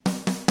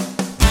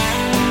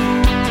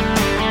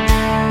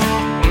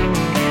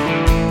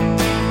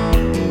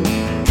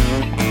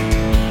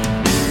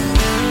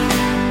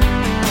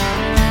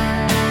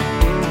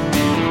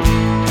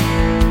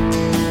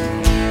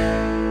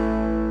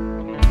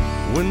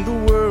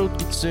when the world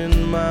gets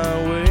in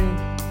my way,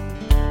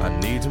 I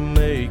need to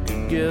make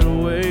a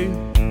getaway.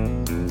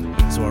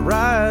 So I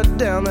ride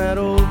down that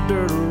old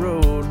dirt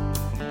road,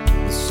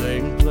 the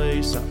same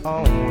place I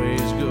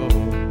always go.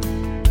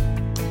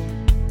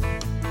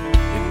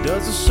 It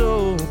does a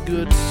soul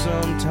good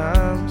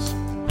sometimes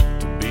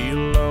to be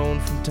alone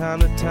from time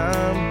to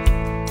time.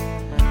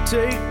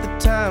 Take the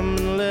time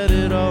and let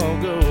it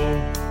all go.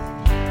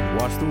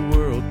 Watch the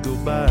world go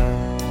by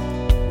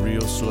real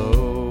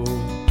slow.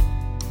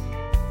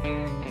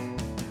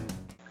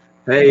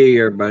 Hey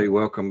everybody,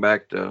 welcome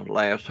back to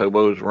Last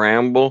Hobo's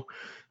Ramble.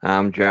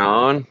 I'm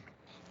John.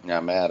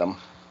 I'm Adam.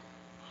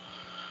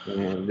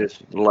 And this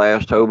is the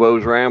Last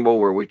Hobo's Ramble,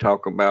 where we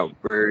talk about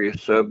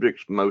various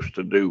subjects, most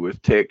to do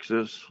with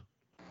Texas,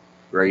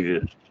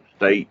 greatest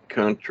state,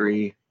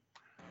 country,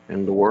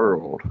 and the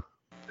world.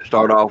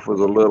 Start off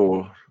with a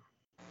little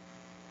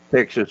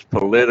Texas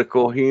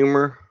political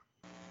humor.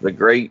 The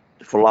great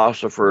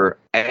philosopher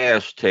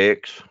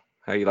Aztecs,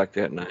 how you like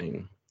that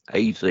name?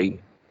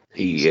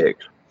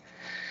 A-Z-T-E-X.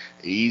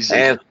 Easy.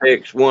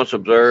 Aztecs once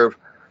observed,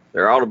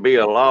 there ought to be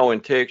a law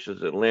in Texas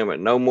that limit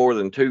no more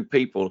than two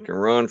people can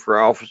run for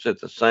office at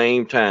the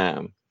same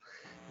time.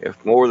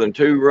 If more than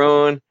two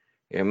run,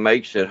 it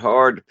makes it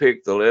hard to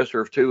pick the lesser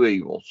of two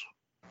evils.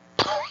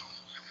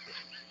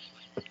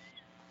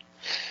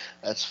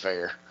 That's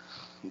fair.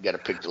 You got to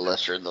pick the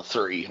lesser of the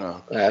three,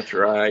 huh? That's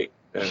right.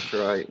 That's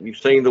right. You've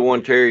seen the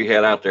one Terry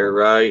had out there,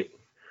 right?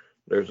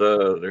 There's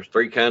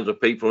three kinds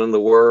of people in the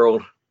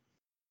world.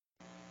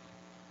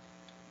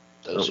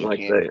 Those Something who like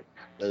can, that.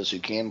 those who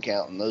can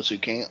count and those who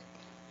can't.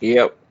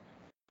 Yep.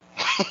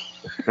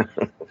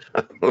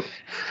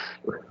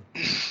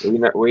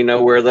 we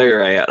know where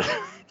they're at.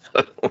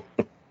 I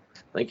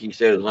think he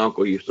said his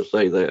uncle used to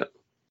say that.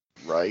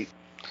 Right.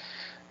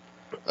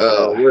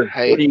 What do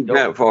you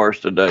got for us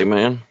today,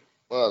 man?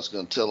 Well, I was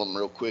going to tell them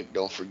real quick,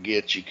 don't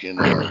forget you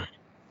can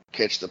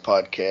catch the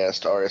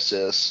podcast,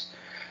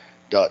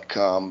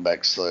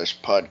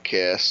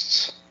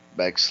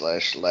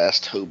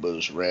 rss.com/podcasts/Last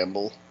Hobo's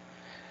Ramble.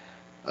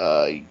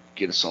 You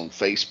get us on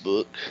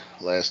Facebook,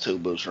 Last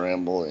Hobo's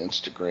Ramble,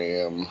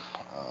 Instagram,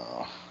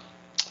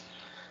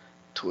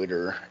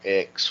 Twitter,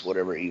 X,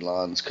 whatever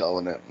Elon's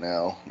calling it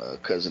now,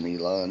 cousin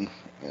Elon,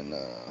 and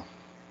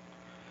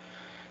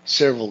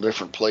several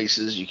different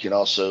places. You can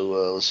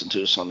also listen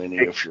to us on any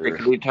of your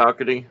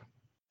Tickety-tockety.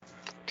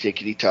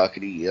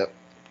 Tickety-tockety, yep.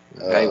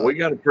 Hey, we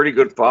got a pretty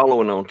good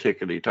following on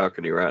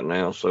Tickety-tockety right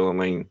now. So, I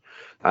mean,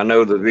 I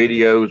know the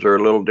videos are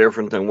a little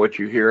different than what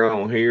you hear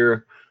on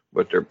here,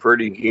 but they're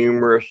pretty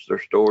humorous.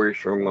 They're stories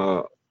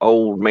from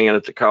old man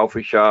at the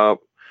coffee shop.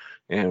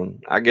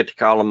 And I get to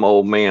call them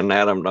old man, and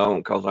Adam don't,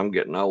 because I'm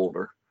getting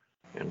older.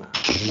 And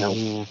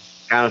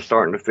kind of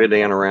starting to fit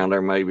in around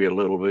there maybe a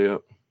little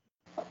bit.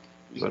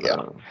 But,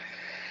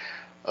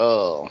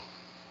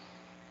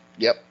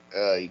 yep.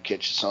 You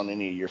catch us on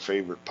any of your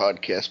favorite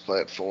podcast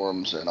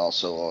platforms and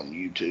also on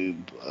YouTube.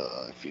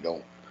 If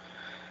you're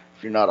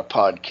not a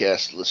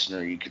podcast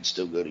listener, you can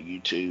still go to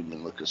YouTube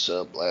and look us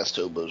up, Last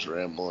Hobo's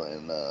Ramble,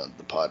 and the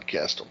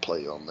podcast will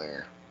play on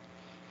there.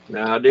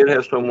 Now, I did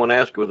have someone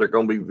ask, was there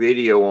going to be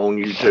video on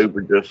YouTube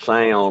or just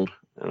sound?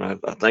 And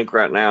I think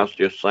right now it's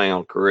just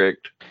sound,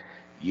 correct?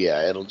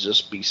 Yeah, it'll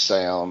just be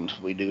sound.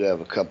 We do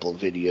have a couple of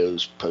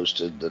videos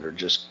posted that are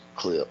just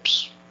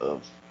clips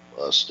of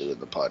us doing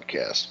the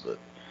podcast, but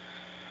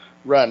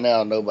right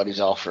now nobody's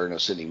offering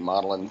us any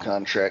modeling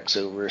contracts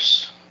over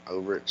it,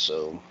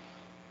 so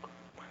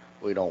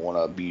we don't want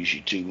to abuse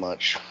you too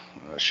much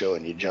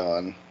showing you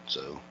John.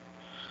 So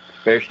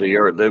especially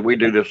we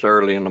do this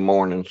early in the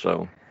morning,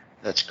 so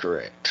that's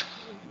correct.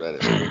 That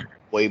is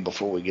way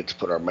before we get to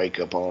put our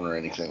makeup on or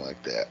anything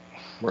like that.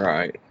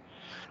 Right.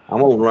 I'm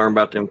going to learn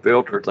about them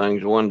filter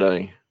things one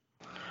day.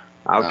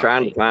 I was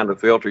trying to find a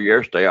filter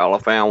yesterday. All I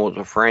found was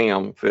a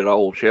Fram fit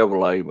old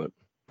Chevrolet, but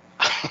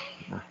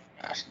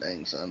gosh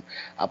dang, son.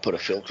 I put a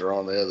filter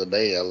on the other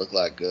day. I look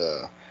like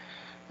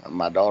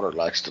my daughter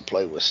likes to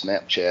play with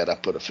Snapchat. I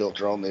put a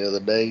filter on the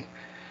other day,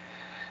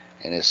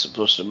 and it's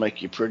supposed to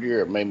make you prettier.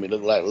 It made me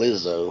look like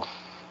Lizzo.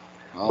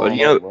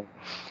 Well,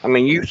 I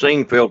mean, you've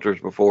seen filters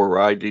before,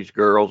 right? These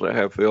girls that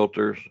have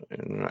filters,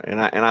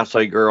 and I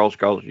say girls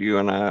because you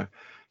and I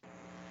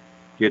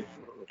get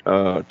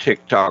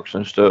TikToks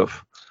and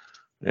stuff,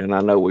 and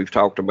I know we've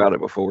talked about it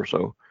before,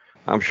 so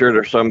I'm sure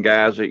there's some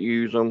guys that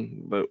use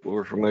them, but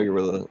we're familiar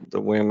with the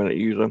women that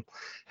use them.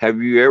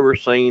 Have you ever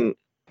seen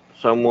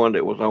someone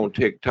that was on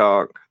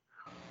TikTok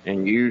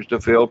and used a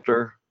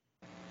filter,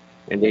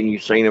 and then you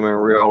seen them in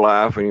real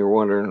life, and you're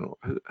wondering,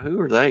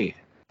 who are they?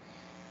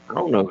 I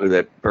don't know who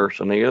that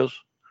person is.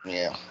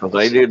 Yeah. Because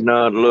they did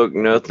not look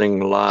nothing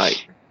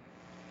like,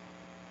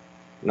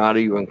 not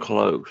even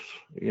close,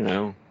 you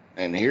know.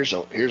 And here's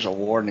a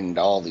warning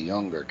to all the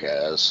younger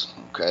guys,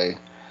 okay?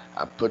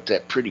 I put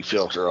that pretty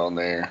filter on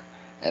there,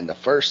 and the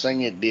first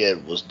thing it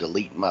did was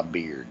delete my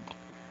beard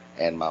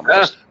and my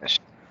mustache.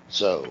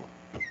 So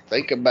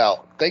think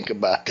about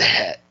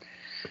that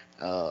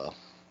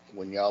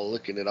when y'all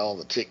looking at all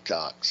the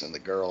TikToks and the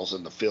girls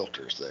and the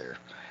filters there.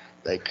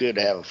 They could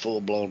have a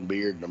full-blown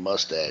beard and a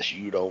mustache.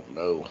 You don't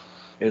know.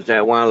 Is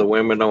that why the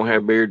women don't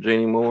have beards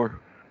anymore?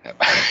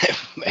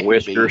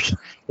 Whiskers.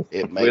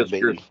 It may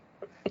Whiskers.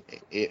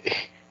 be.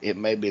 It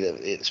may be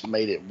that it's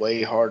made it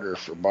way harder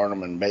for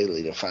Barnum and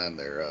Bailey to find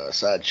their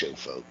sideshow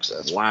folks.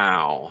 That's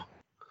wow.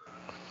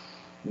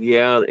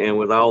 Yeah, and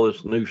with all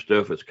this new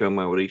stuff that's come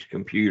out with these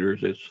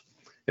computers,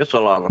 it's a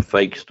lot of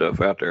fake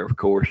stuff out there, of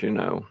course,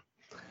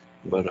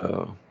 But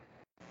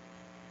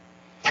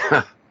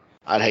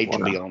I'd hate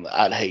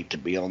to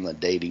be on the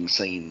dating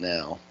scene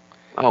now.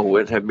 Oh,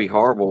 it'd be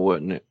horrible,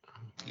 wouldn't it?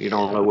 You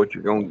don't know what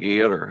you're gonna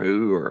get or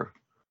who or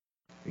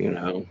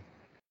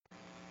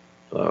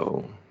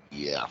So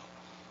yeah.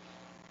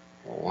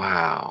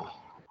 Wow.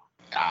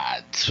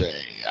 I'd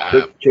say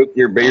took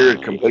your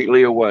beard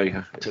completely away.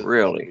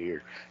 Really?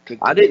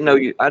 I didn't know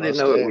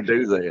it would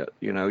do that.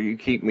 You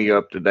keep me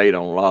up to date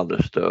on a lot of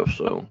this stuff,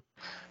 so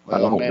I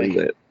don't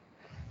do that.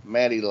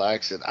 Maddie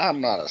likes it. I'm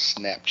not a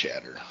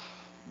Snapchatter,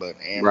 but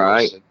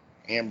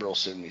Amber will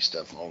send me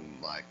stuff on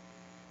like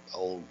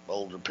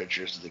older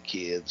pictures of the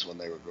kids when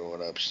they were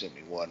growing up. She sent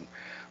me one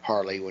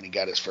Harley when he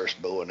got his first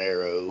bow and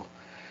arrow.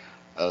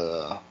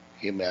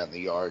 Him out in the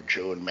yard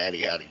showing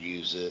Maddie how to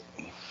use it.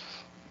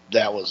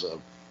 That was a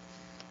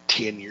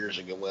 10 years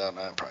ago. Well,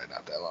 probably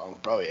not that long.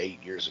 Probably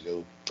 8 years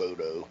ago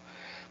photo.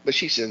 But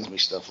she sends me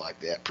stuff like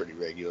that pretty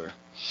regular.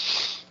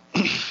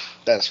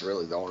 That's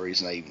really the only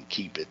reason I even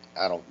keep it.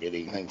 I don't get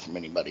anything from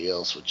anybody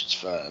else, which is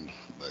fine.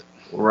 But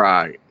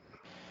right.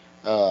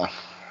 I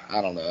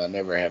don't know. I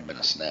never have been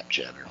a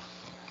Snapchatter.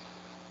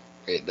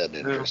 It doesn't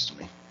interest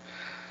me.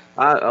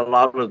 A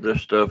lot of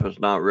this stuff is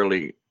not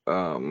really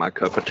my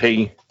cup of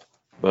tea,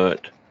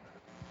 but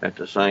at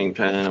the same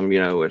time,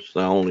 it's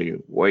the only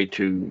way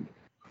to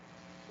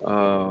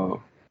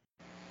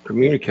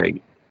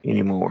communicate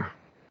anymore.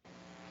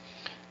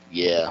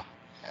 Yeah,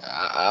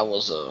 I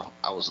was a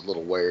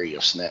little wary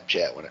of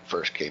Snapchat when it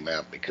first came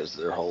out because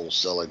their whole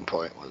selling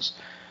point was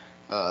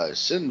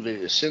send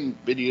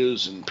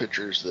videos and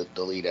pictures that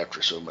delete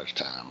after so much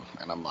time,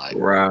 and I'm like,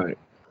 right.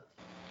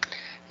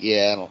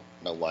 Yeah, I don't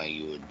know why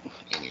you would.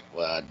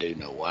 Well, I do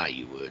know why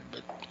you would,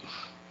 but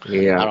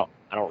yeah,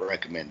 I don't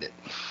recommend it.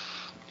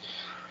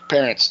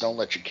 Parents, don't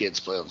let your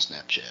kids play on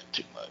Snapchat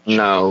too much.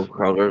 No,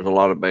 because there's a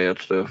lot of bad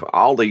stuff.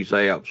 All these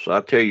apps,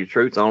 I tell you the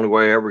truth, the only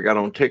way I ever got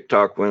on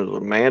TikTok when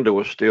Amanda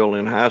was still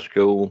in high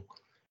school,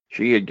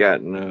 she had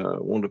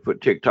wanted to put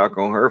TikTok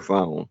on her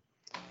phone.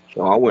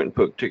 So I went and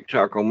put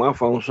TikTok on my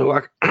phone so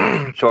I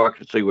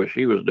could see what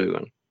she was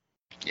doing.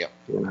 Yep.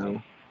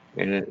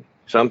 And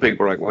some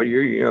people are like, well,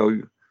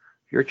 you're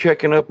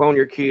checking up on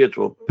your kids.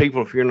 Well,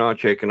 people, if you're not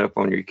checking up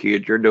on your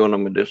kids, you're doing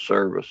them a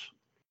disservice.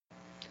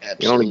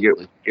 Absolutely. You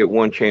only get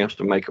one chance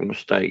to make a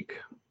mistake.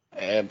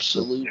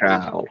 Absolutely.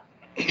 Child.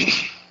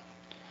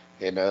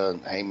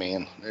 And hey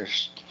man,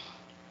 there's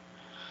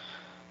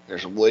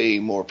way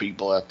more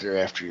people out there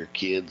after your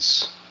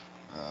kids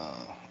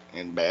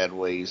in bad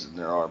ways than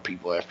there are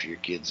people after your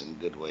kids in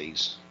good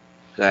ways.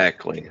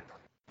 Exactly.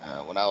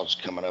 When I was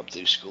coming up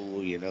through school,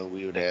 we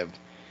would have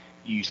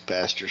youth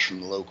pastors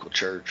from the local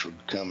church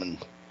would come and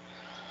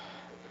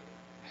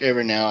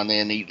every now and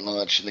then eat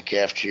lunch in the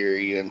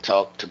cafeteria and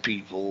talk to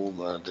people,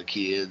 the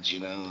kids,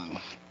 and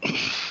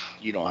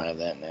you don't have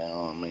that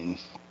now. I mean,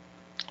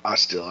 I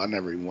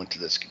never even went to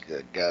this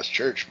guy's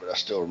church, but I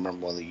still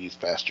remember one of the youth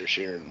pastors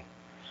here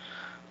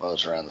while I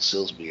was around the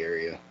Silsbee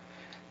area.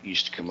 He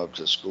used to come up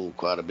to the school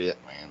quite a bit,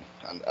 man.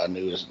 I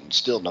knew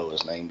still know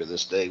his name to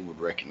this day,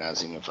 would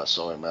recognize him if I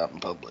saw him out in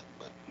public,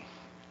 but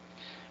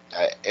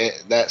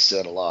that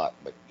said a lot,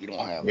 but you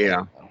don't have that.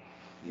 Yeah.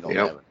 You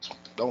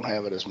don't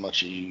have it as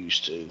much as you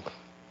used to.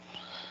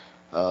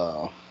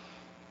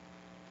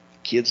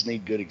 Kids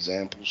need good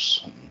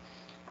examples.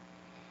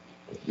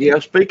 Yeah,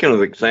 speaking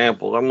of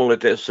examples, I'm gonna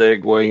let that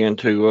segue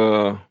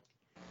into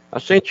I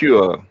sent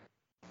you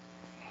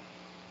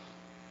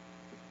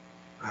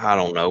I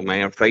don't know,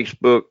 man,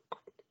 Facebook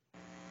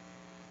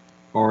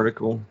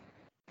article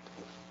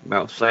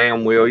about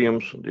Sam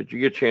Williams. Did you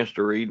get a chance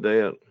to read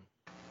that?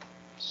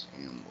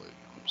 Sam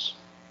Williams,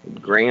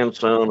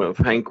 grandson of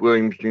Hank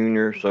Williams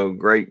Jr., so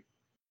great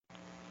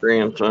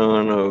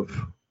grandson of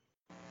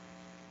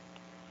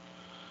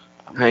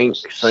Hank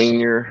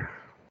Sr.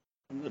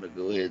 I'm going to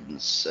go ahead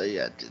and say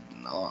I did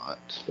not.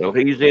 So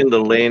he's in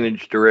the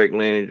direct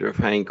lineage of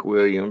Hank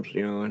Williams,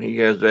 and he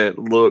has that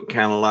look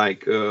kind of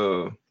like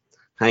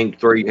Hank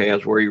 3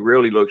 has, where he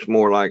really looks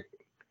more like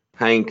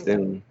Hank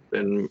than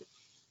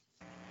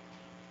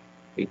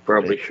he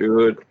probably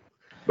should.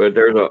 But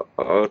there's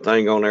a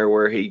thing on there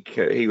where he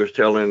was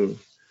telling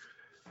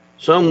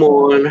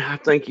someone, I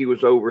think he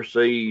was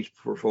overseas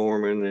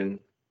performing, and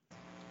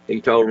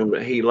he told him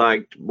that he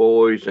liked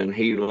boys and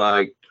he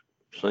liked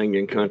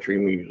singing country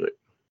music.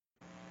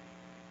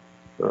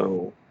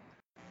 So,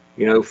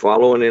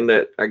 following in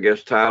that, I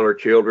guess, Tyler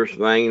Childers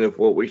vein of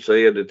what we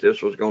said, that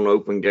this was going to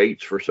open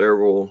gates for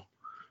several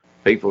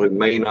people who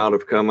may not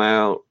have come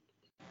out,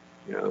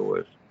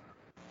 with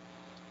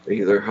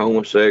either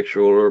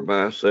homosexual or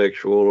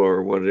bisexual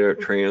or whatever,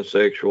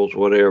 transsexuals,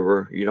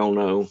 whatever, you don't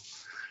know.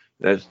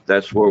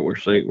 That's what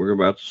we're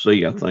about to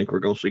see. I think we're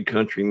going to see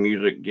country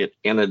music get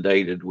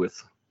inundated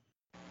with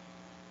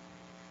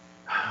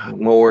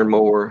more and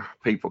more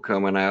people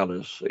coming out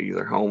as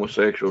either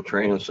homosexual,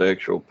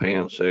 transsexual,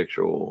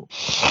 pansexual,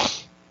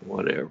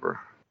 whatever.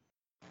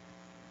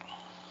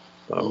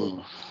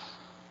 So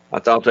I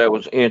thought that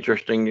was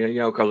interesting,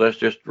 because that's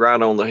just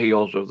right on the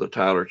heels of the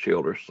Tyler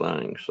Childers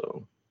thing.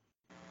 So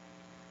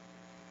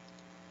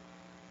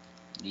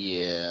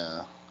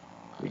yeah,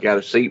 you got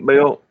a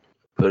seatbelt?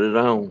 Put it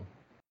on.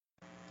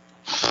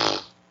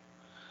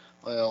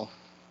 Well,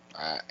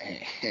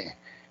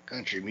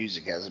 country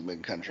music hasn't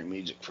been country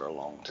music for a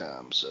long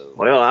time, so.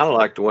 Well, I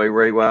like the way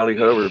Ray Wiley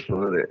Hubbard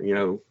put it.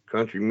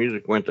 Country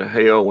music went to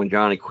hell when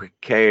Johnny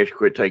Cash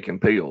quit taking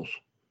pills.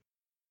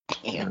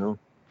 Yeah.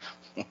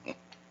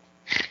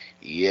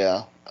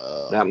 Yeah.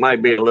 That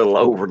might be a little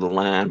over the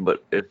line,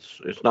 but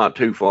it's not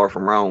too far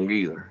from wrong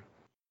either.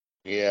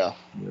 Yeah.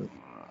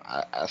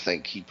 I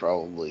think he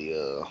probably.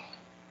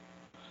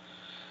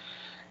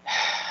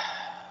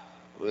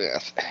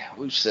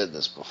 We've said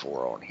this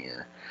before on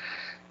here.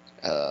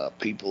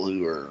 People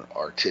who are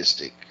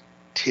artistic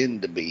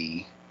tend to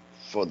be,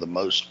 for the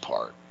most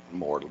part,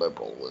 more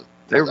liberal.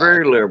 They're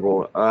very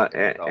liberal,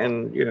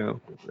 and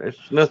there's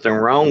nothing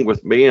wrong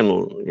with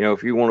being.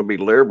 If you want to be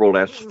liberal,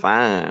 that's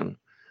fine.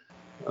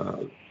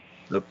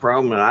 The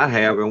problem that I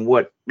have, and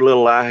what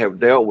little I have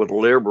dealt with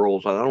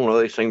liberals, I don't know,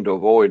 they seem to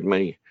avoid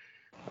me.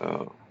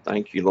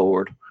 Thank you,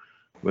 Lord,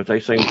 but they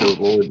seem to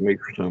avoid me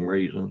for some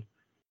reason.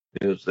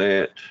 Is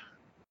that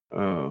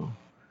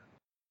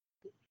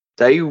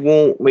they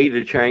want me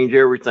to change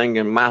everything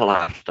in my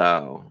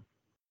lifestyle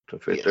to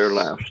fit their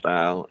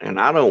lifestyle, and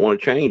I don't want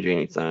to change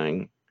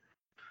anything.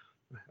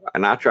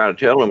 And I try to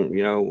tell them,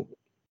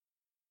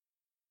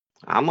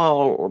 I'm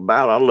all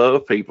about, I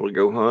love people to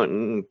go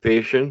hunting and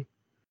fishing,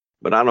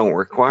 but I don't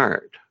require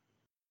it.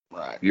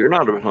 Right. You're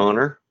not a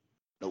hunter.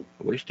 Nope.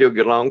 We still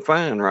get along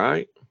fine,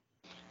 right?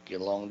 Get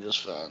along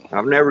just fine.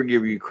 I've never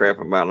given you crap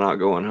about not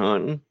going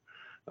hunting.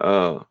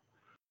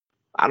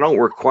 I don't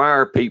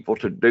require people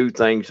to do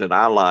things that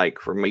I like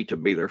for me to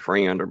be their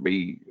friend or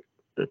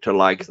to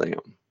like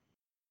them.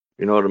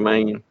 You know what I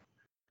mean?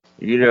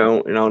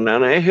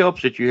 Now it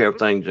helps that you have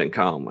things in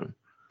common.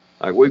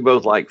 Like we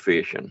both like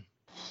fishing.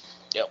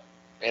 Yep.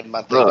 And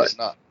my thing is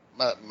not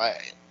my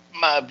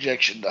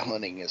objection to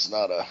hunting is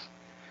not a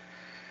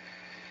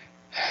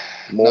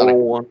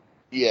moral one.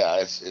 Yeah,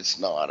 it's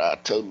not. I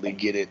totally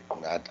get it.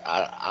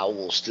 I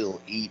will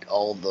still eat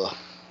all the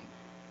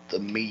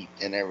meat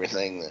and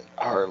everything that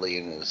Harley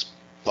and his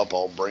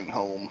papa bring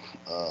home.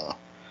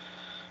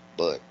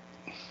 But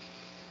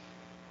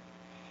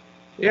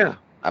yeah,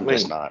 I'm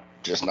just not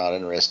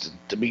interested.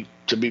 To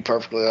be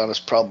perfectly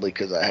honest, probably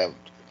because I have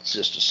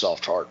just a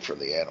soft heart for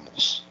the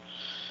animals.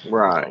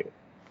 Right.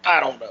 I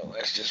don't know.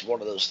 It's just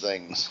one of those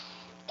things.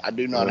 I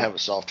do not have a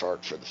soft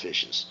heart for the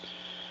fishes.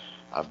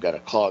 I've got a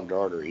clogged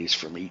arteries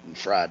from eating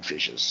fried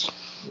fishes.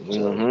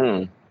 So.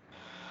 Well,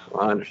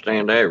 I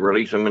understand that.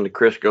 Release them into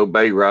Crisco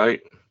Bay,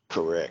 right?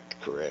 Correct.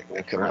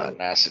 They come out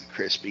nice and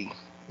crispy.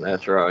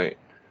 That's right.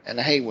 And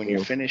hey, when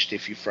you're finished,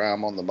 if you fry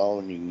them on the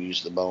bone, you can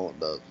use the bone,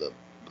 the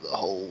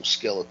whole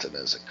skeleton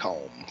as a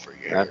comb for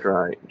your hair. That's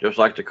right. Just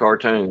like the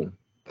cartoon.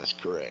 That's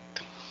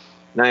correct.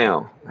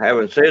 Now,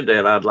 having said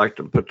that, I'd like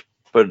to put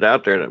it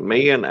out there that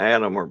me and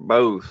Adam are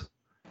both.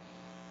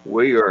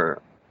 We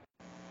are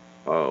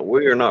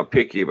not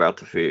picky about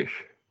the fish.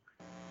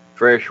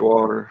 Fresh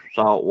water,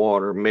 salt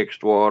water,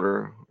 mixed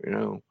water.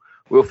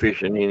 We'll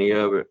fish in any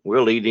of it.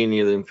 We'll eat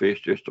any of them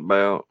fish just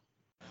about.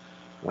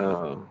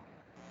 So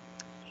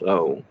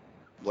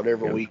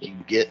whatever we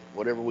can get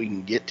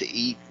to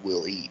eat,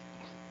 we'll eat.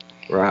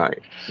 Right.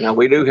 Now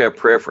we do have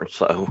preference,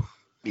 though.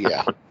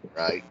 Yeah.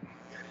 Right.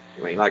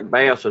 I mean, like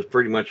bass is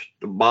pretty much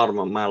the bottom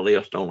of my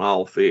list on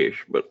all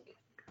fish. But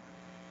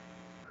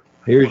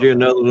here's you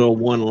another little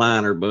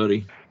one-liner,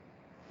 buddy.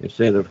 It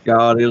said, "If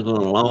God isn't a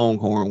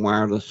longhorn, why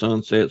are the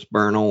sunsets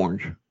burnt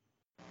orange?"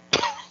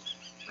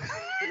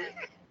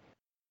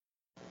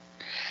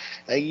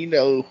 Hey,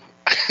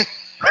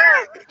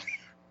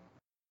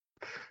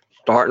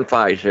 starting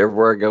fights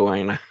everywhere I go,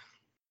 ain't I?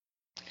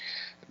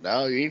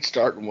 No, you ain't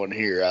starting one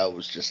here. I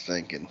was just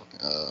thinking,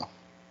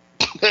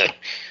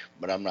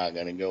 but I'm not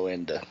going to go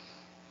into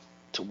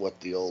what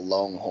the old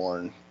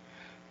Longhorn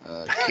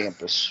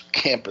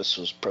campus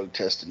was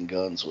protesting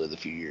guns with a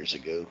few years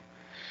ago.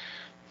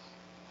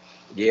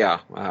 Yeah,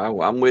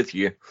 I'm with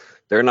you.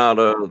 They're not.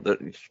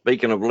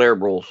 Speaking of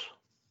liberals,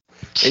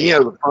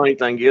 and the funny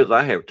thing is,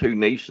 I have two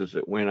nieces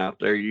that went out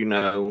there,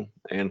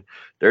 and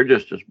they're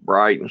just as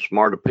bright and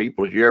smart of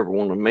people as you ever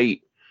want to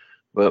meet.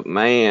 But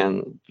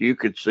man, you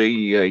could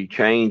see a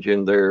change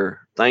in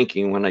their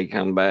thinking when they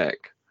come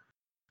back.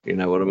 You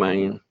know what I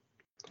mean?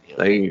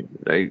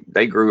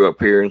 They grew up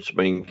here in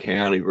Sabine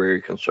County,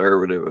 very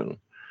conservative, and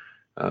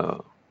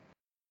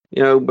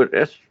but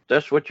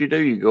that's what you do.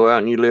 You go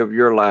out and you live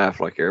your life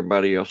like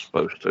everybody else is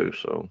supposed to.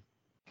 So,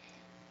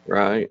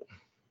 right?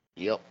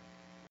 Yep.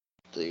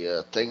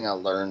 The thing I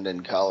learned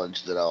in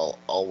college that I'll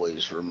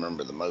always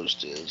remember the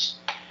most is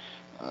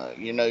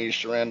You're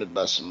surrounded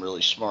by some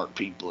really smart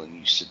people, and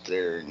you sit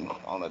there and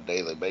on a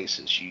daily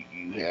basis,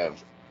 you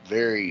have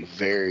very,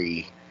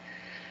 very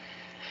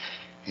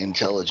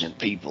intelligent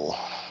people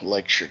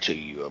lecture to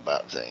you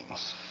about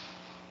things.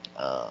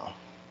 Uh,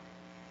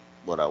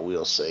 what I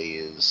will say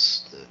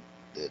is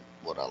that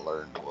what I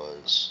learned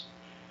was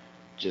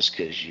just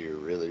because you're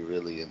really,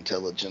 really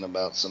intelligent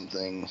about some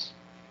things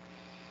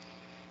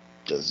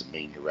doesn't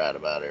mean you're right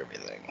about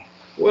everything.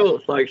 Well,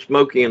 it's like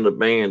Smokey and the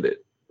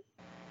Bandit.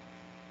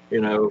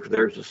 If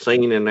there's a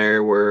scene in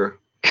there where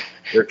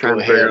they're trying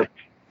to figure out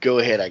Go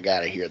ahead. I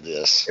gotta hear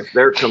this. if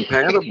they're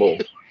compatible.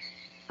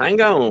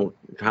 Hang on.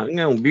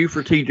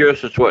 Buford T.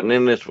 Justice wasn't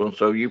in this one,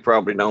 so you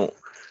probably don't.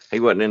 He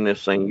wasn't in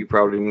this scene. You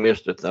probably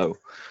missed it though.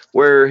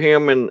 Where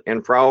him and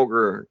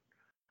Frogger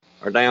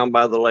are down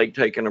by the lake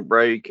taking a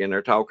break, and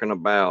they're talking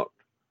about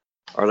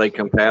are they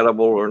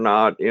compatible or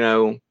not,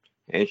 and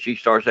she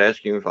starts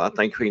asking if I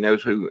think he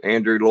knows who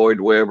Andrew Lloyd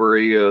Webber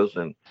is,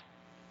 and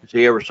has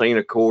he ever seen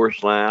a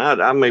chorus line?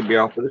 I may be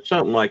off, but it's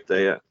something like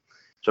that.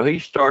 So he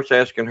starts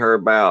asking her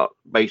about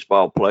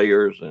baseball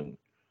players and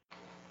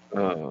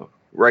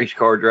race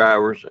car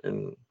drivers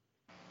and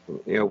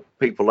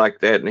people like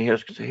that in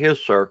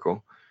his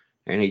circle.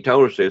 And he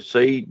told us that,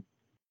 see,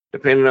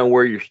 depending on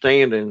where you're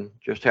standing,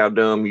 just how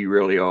dumb you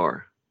really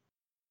are.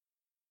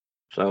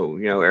 So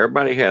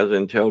everybody has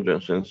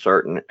intelligence in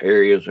certain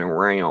areas and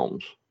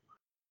realms,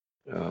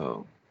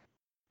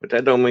 but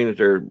that don't mean that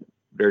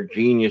they're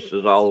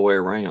geniuses all the way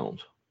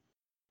around.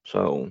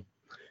 So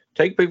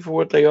take people for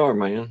what they are,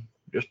 man.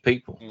 Just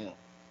people. Yeah.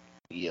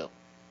 Yep.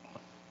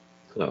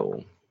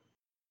 So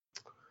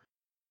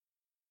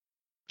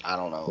I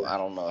don't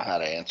know how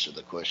to answer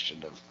the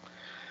question of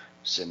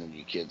sending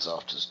your kids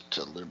off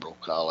to liberal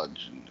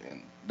college,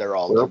 and they're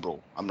all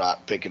liberal. I'm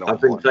not picking on. I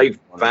think they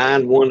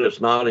find one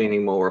that's not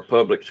anymore, a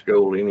public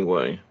school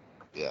anyway.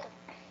 Yeah.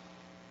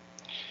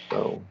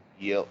 So.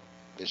 Yep.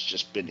 It's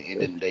just been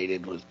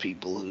inundated with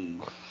people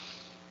who,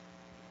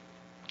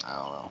 I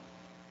don't know.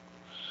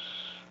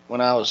 When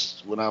I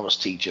was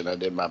teaching, I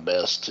did my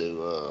best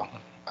to.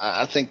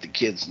 I think the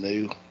kids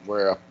knew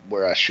where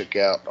I shook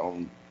out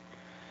on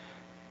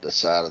the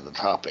side of the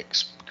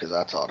topics because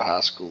I taught high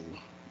school,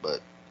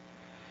 but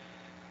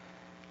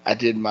I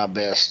did my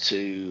best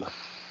to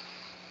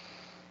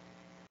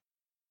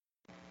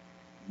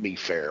be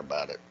fair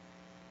about it.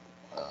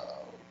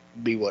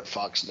 Be what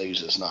Fox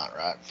News is not,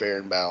 right? Fair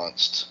and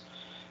balanced.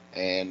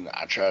 And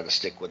I try to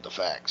stick with the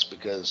facts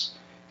because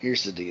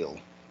here's the deal.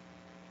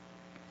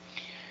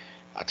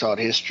 I taught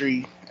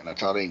history and I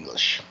taught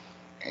English.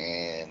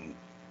 And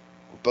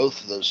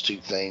both of those two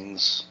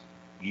things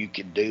you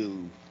could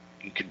do.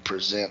 You could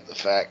present the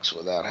facts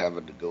without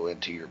having to go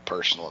into your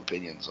personal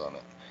opinions on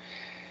it.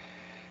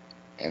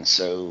 And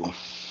so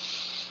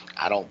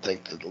I don't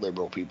think that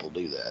liberal people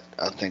do that.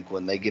 I think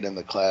when they get in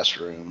the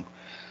classroom,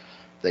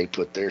 they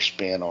put their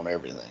spin on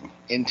everything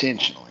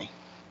intentionally.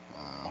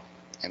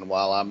 And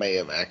while I may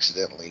have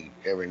accidentally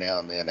every now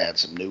and then had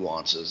some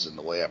nuances in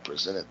the way I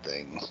presented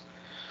things,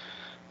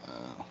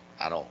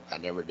 I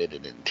never did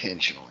it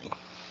intentionally.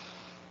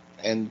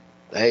 And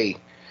hey,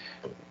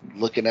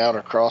 looking out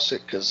across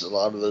it, because a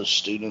lot of those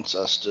students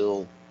I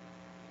still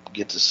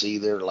get to see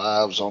their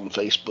lives on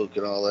Facebook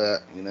and all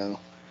that,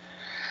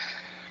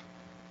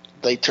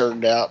 they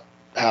turned out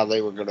how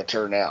they were going to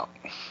turn out,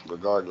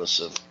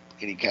 regardless of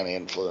any kind of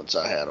influence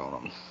I had on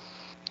them.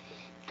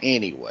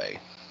 Anyway.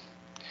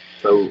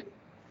 So,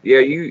 yeah,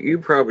 you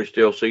probably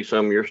still see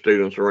some of your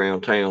students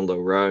around town, though,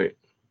 right?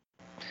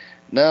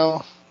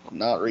 No,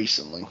 not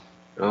recently.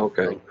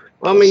 Okay.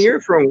 Well, I mean, you're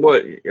from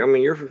what? I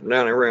mean, you're from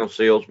down around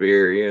Silsbee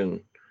area,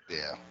 and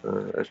yeah,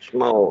 it's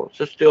small. It's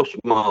a still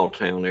small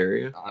town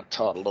area. I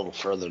taught a little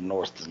further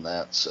north than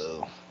that,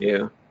 so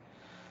yeah.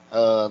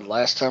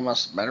 Last time I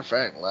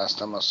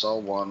saw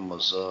one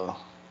was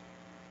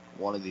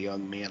one of the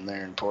young men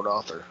there in Port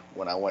Arthur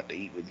when I went to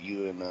eat with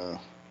you and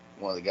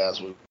one of the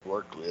guys we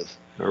worked with.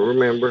 I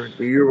remember.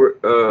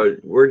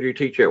 Where did you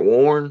teach at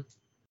Warren?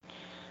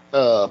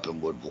 Up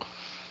in Woodville.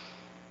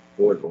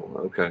 Woodville,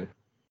 okay.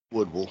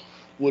 Woodville.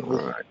 All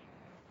right.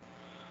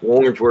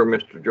 Warren's where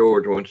Mr.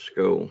 George went to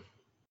school.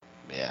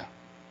 Yeah.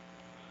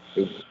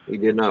 He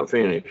did not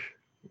finish,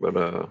 but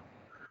I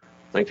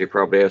think they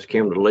probably asked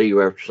him to leave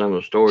after some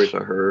of the stories I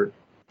heard.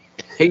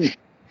 He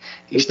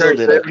still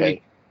did 70,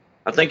 okay.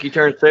 I think he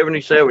turned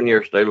 77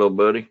 yesterday, little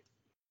buddy.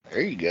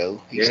 There you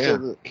go. He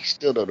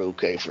still did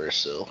okay for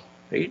himself.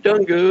 He's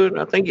done good.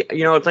 I think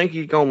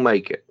he's gonna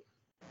make it.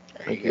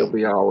 I think he'll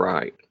be all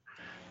right.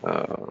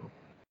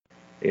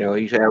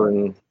 He's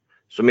having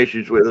some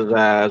issues with his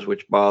eyes,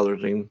 which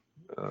bothers him.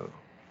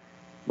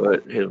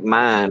 But his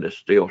mind is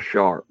still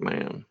sharp,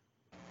 man.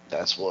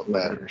 That's what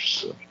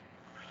matters.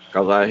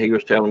 Because he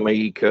was telling me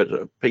he cut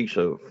a piece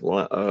of.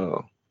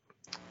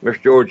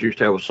 Mr. George used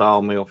to have a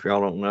sawmill, if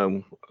y'all don't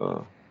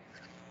know.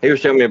 He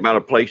was telling me about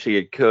a place he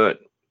had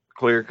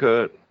clear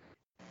cut,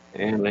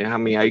 and how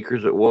many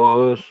acres it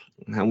was,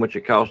 and how much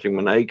it cost him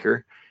an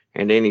acre.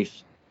 And then he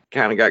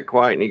kind of got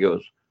quiet, and he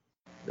goes,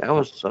 "That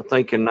was, I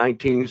think, in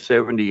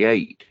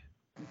 1978."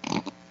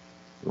 I'm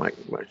like,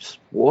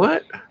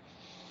 what?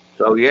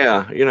 So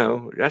yeah,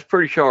 that's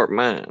pretty sharp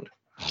mind.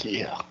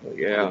 Yeah.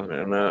 Yeah,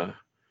 and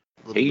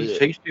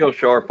he's still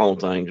sharp on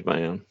things,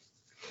 man.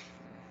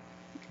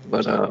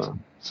 But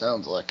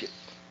sounds like it.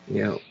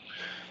 Yeah.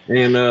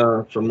 And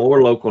some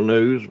more local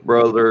news.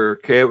 Brother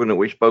Kevin that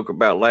we spoke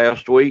about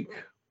last week.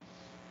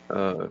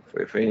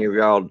 If any of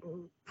y'all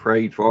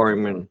prayed for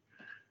him and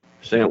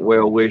sent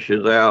well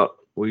wishes out,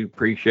 we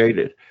appreciate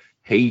it.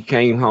 He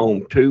came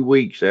home 2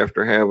 weeks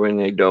after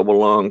having a double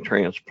lung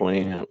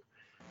transplant.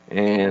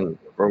 And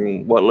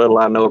from what little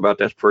I know about,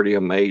 that's pretty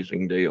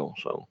amazing deal.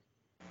 So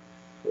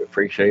we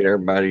appreciate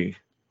everybody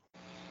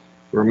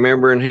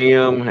remembering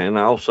him and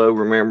also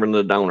remembering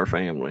the donor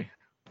family.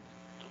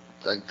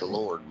 Thank the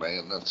Lord,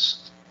 man.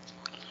 That's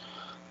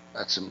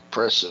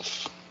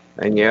impressive.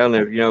 And yeah, and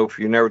if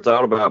you never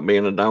thought about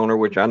being a donor,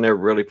 which I never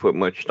really put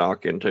much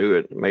stock into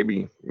it,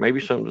 maybe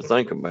something to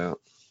think about.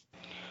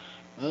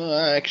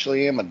 I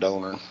actually am a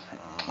donor.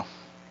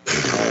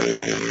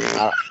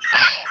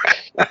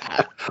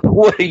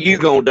 What are you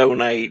gonna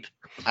donate?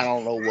 I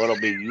don't know what'll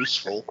be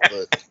useful,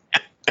 but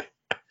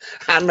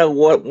I know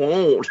what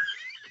won't.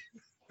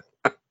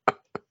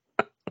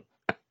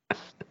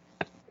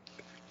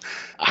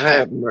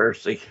 Have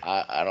mercy.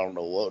 I don't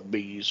know what would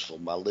be useful.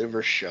 My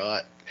liver's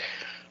shot.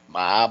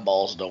 My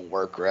eyeballs don't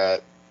work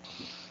right.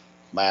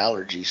 My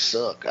allergies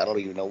suck. I don't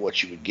even know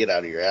what you would get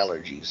out of your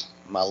allergies.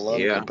 My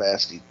lung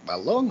capacity. My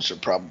lungs are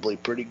probably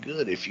pretty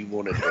good if you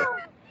wanted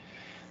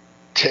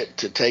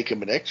to take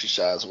them and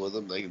exercise with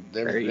them.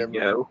 There you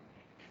go.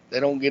 They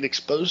don't get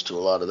exposed to a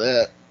lot of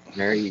that.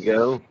 There you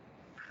go.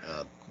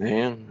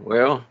 Man,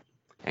 well,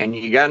 and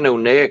you got no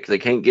neck. They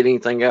can't get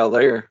anything out of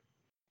there.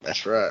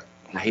 That's right.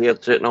 A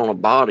head sitting on a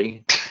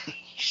body.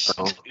 So.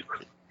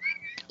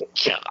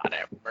 God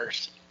have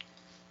mercy.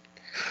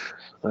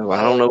 So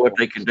I don't know what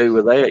they could do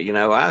with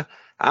that.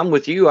 I'm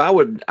with you. I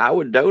would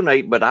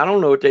donate, but I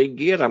don't know what they'd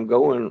get.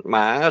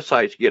 My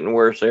eyesight's getting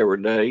worse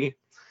every day.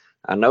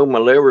 I know my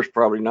liver's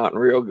probably not in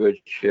real good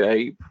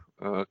shape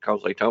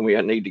because they told me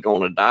I need to go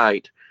on a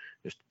diet.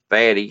 Just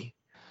fatty.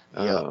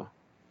 Yeah.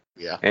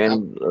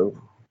 And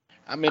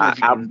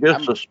I'm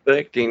just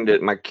suspecting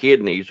that my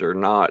kidneys are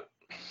not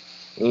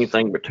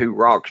anything but 2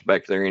 rocks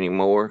back there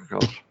anymore.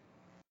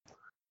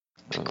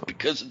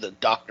 Because of the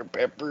Dr.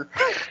 Pepper.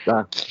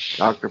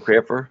 Dr.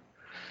 Pepper.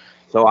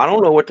 So I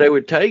don't know what they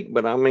would take,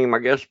 but I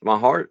guess my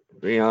heart,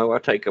 I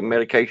take a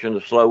medication to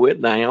slow it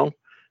down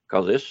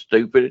because it's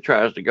stupid. It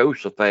tries to go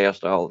so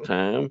fast all the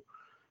time.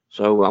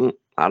 So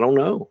I don't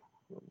know.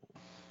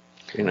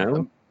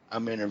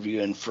 I'm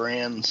interviewing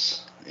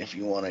friends. If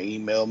you want to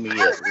email me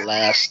at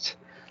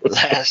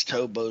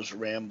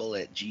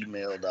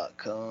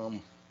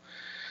lasthobosramble@gmail.com.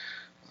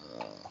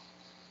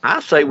 I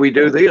say we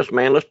do this,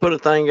 man. Let's put a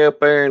thing up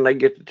there and they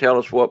get to tell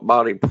us what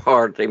body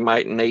part they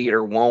might need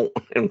or want,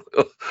 and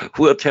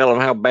we'll tell them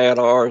how bad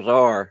ours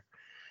are.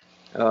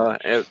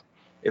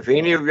 If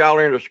any of y'all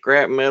are into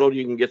scrap metal,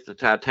 you can get the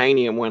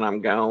titanium when I'm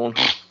gone.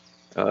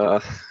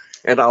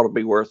 It ought to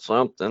be worth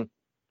something.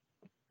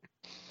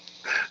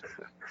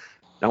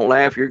 Don't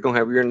laugh. You're going to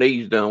have your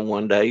knees done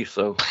one day,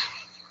 so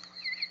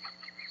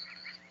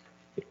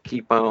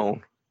keep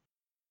on.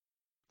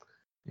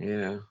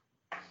 Yeah.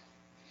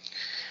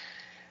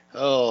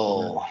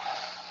 Oh.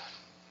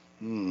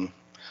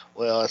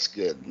 Well, that's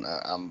good.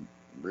 I'm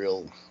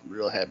real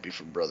happy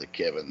for Brother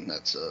Kevin.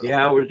 That's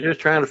Yeah, I was just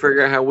trying to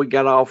figure out how we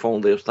got off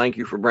on this. Thank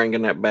you for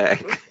bringing that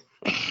back.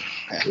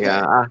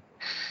 Yeah,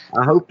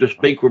 I hope to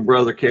speak with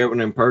Brother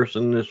Kevin in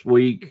person this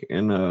week,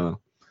 and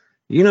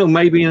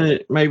maybe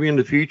in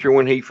the future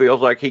when he feels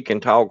like he can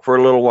talk for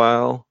a little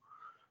while,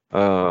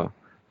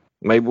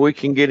 maybe we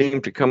can get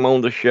him to come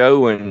on the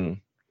show and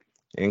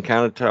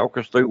kind of talk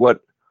us through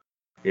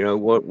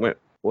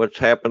what's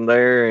happened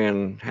there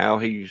and how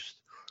he's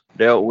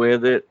dealt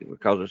with it,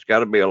 because it's got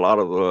to be a lot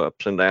of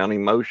ups and downs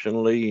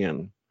emotionally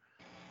and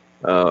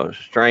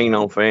strain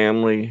on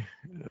family.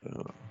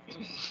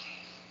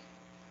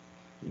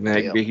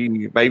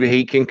 Maybe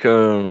he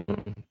can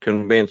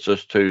convince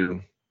us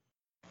to,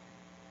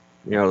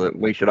 that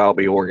we should all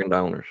be organ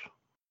donors.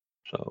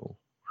 So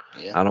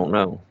I don't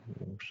know.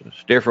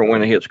 It's different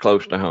when it hits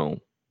close to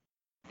home.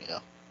 Yeah.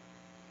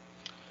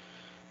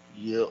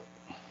 Yep.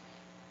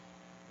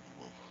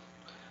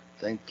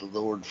 Thank the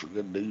Lord for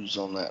good news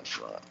on that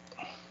front.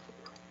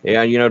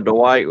 Yeah,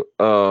 Dwight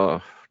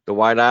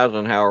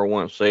Eisenhower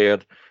once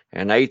said,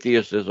 an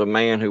atheist is a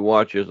man who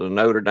watches a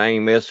Notre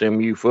Dame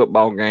SMU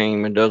football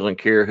game and doesn't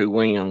care who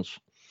wins.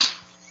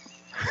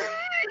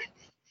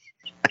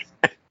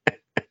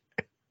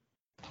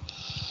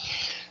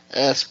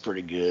 That's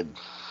pretty good.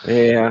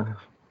 Yeah.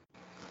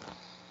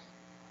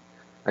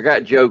 I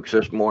got jokes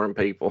this morning,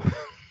 people.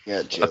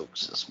 Got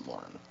jokes this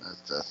morning.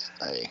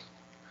 Hey.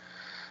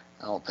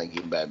 I don't think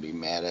anybody be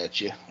mad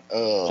at you.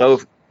 So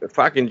if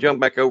I can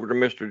jump back over to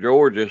Mr.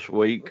 George this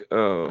week.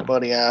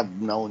 Buddy,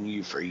 I've known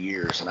you for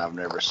years and I've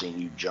never seen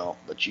you jump,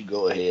 but you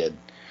go ahead.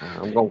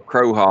 I'm going to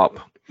crow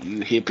hop.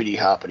 You hippity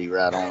hoppity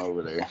right on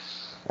over there.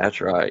 That's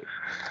right.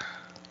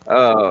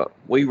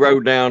 We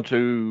rode down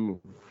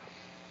to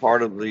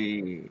part of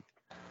the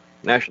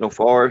National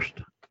Forest,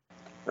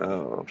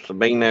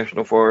 Sabine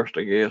National Forest,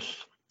 I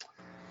guess,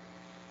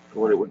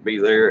 what it would be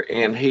there.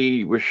 And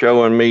he was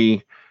showing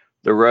me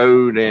the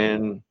road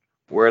and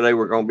where they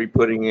were going to be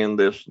putting in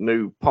this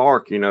new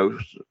park. You know,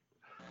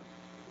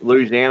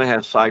 Louisiana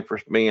has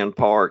Cypress Bend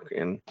Park,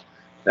 and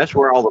that's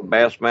where all the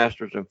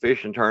Bassmasters and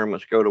fishing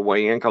tournaments go to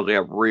weigh in because they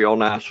have real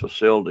nice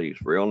facilities,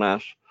 real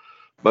nice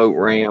boat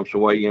ramps,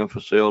 weigh in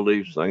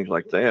facilities, things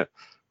like that.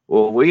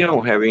 Well, we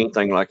don't have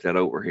anything like that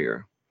over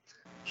here.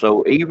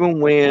 So even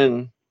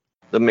when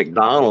the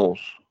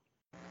McDonald's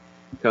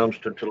comes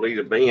to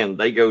Toledo Bend,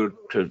 they go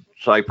to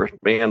Cypress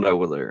Bend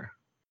over there.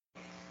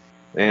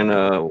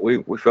 And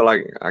we feel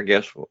like, I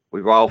guess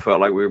we've all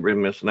felt like we've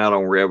been missing out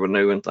on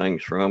revenue and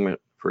things from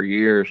it for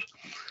years.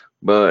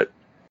 But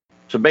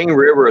Sabine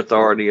River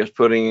Authority is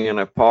putting in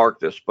a park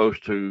that's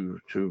supposed to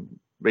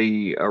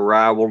be a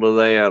rival to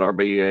that or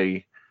be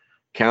a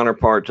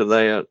counterpart to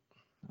that.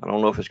 I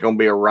don't know if it's going to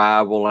be a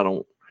rival.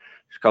 It's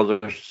because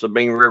the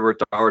Sabine River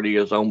Authority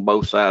is on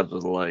both sides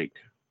of the lake,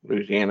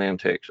 Louisiana and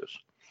Texas.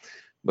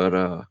 But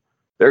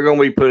they're going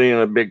to be putting in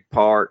a big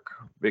park,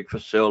 big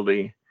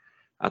facility.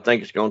 I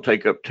think it's going to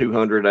take up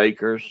 200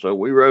 acres. So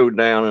we rode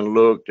down and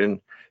looked, and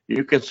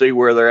you can see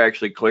where they're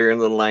actually clearing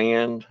the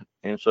land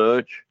and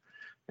such.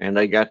 And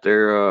they got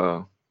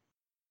their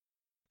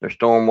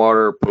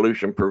stormwater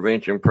pollution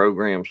prevention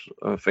programs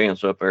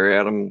fence up there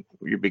at them.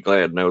 You'd be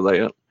glad to know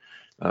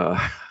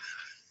that.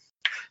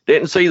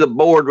 Didn't see the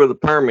board with the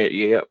permit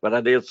yet, but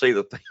I did see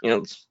the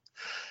fence.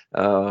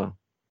 No,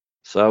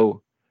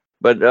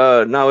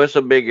 it's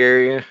a big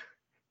area,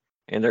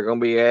 and they're going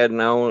to be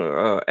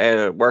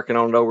working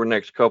on it over the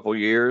next couple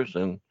years,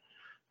 and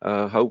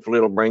hopefully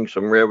it'll bring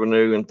some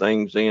revenue and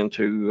things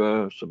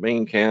into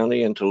Sabine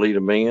County and Toledo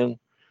Bend.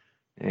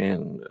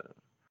 And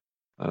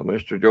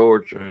Mr.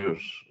 George was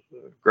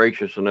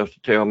gracious enough to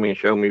tell me and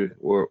show me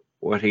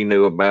what he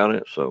knew about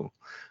it. So,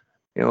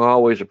 I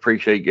always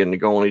appreciate getting to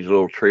go on these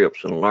little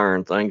trips and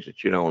learn things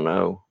that you don't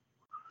know.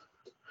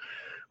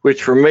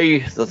 Which for me,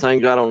 the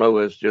things I don't know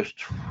is just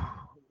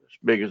as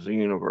big as the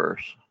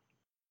universe.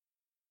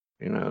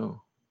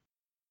 So.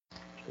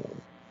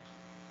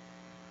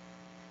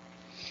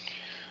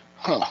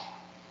 Huh.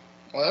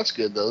 Well, that's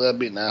good though. That'd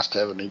be nice to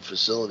have a new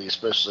facility,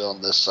 especially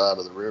on this side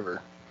of the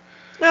river.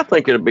 I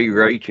think it'll be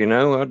great.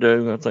 I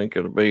do. I think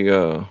it'll be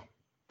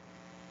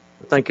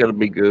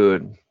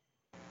good.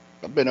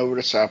 I've been over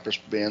to Cypress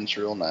Bend. It's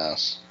real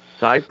nice.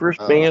 Cypress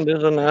Bend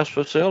is a nice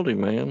facility,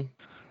 man.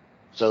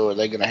 So are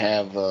they going to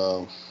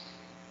have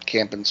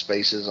camping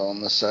spaces on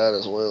this side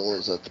as well?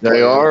 Is that the plan?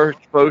 They are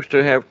supposed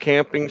to have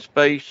camping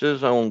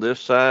spaces on this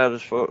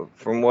side,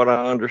 from what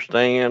I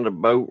understand. A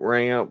boat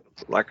ramp,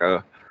 like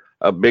a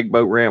big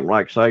boat ramp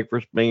like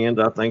Cypress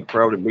Bend. I think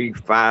probably be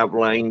 5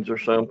 lanes or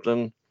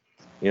something.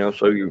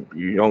 So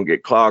you don't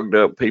get clogged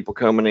up, people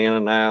coming in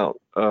and out.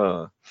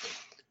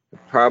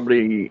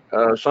 Probably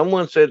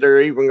someone said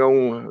they're even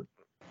going at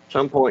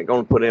some point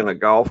going to put in a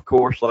golf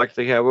course like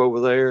they have over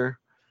there.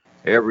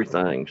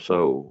 Everything.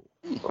 So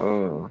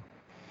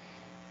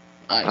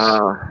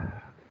nice.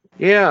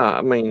 Yeah,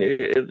 I mean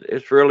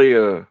it's really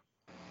it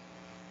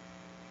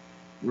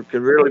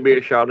could really be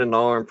a shot in the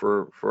arm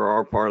for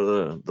our part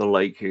of the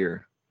lake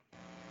here.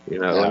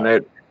 And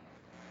that.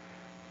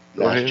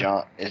 Is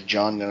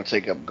John going to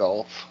take up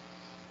golf?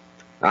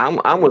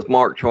 I'm with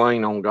Mark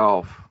Twain on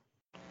golf.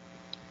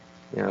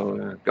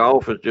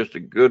 Golf is just a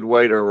good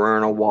way to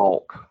learn a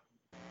walk.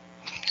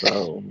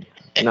 So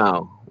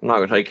no, I'm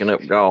not taking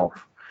up golf.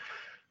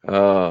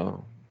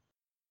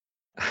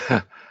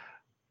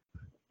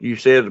 You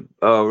said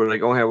are they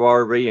going to have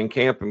RV and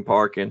camping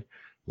parking?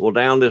 Well,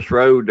 down this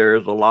road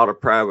there's a lot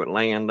of private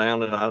land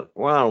down it. I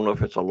don't know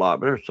if it's a lot,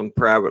 but there's some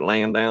private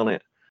land down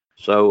it.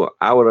 So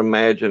I would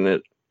imagine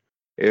that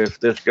if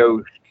this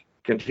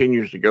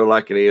continues to go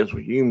like it is,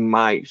 you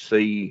might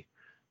see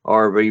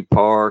RV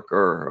park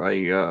or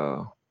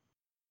a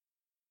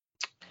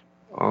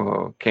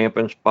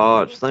camping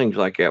spots, things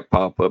like that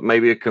pop up.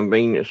 Maybe a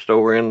convenience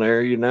store in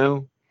there.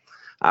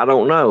 I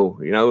don't know.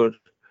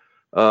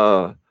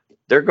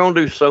 They're going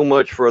to do so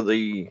much for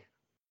the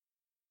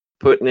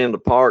putting in the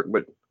park,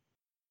 but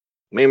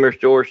me and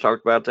Mr. George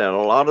talked about that. A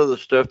lot of the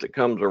stuff that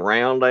comes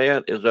around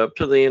that is up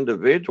to the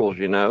individuals.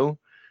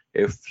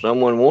 If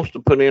someone wants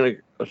to put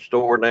in a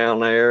store down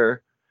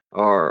there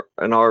or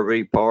an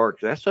RV park,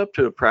 that's up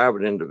to the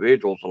private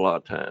individuals a lot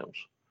of times.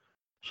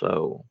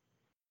 So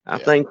I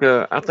think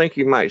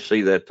you might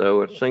see that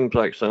though. It seems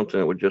like something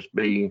that would just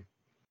be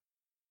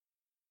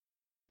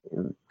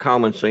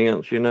common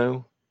sense,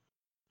 to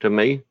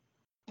me.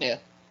 Yeah,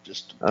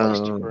 just a place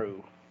to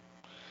grow.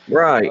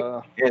 Right.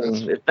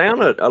 And it's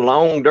down a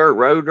long dirt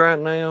road right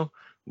now,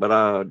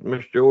 but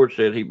Mr. George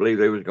said he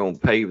believed they was going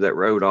to pave that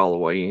road all the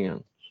way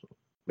in.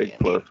 Big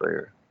plus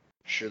there.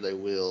 Sure they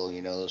will.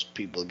 Those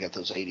people that got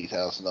those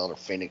 $80,000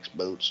 Phoenix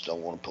boats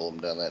don't want to pull them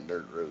down that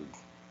dirt road.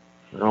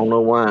 I don't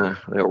know why.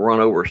 They'll run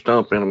over a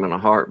stump in them in a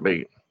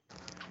heartbeat.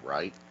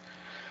 Right.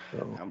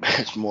 So. I bet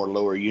it's more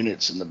lower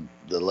units in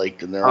the lake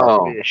than there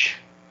are fish.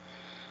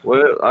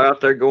 Well,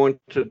 out there going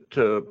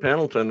to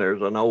Pendleton,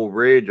 there's an old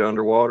bridge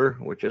underwater,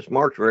 which is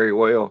marked very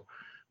well.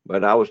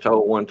 But I was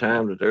told one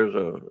time that there's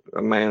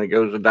a man that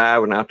goes to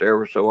diving out there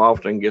every so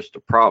often, gets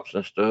the props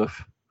and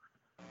stuff.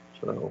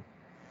 So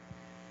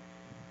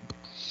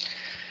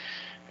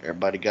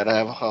Everybody got to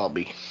have a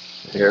hobby.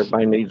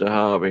 everybody needs a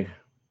hobby.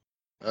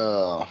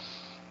 Oh,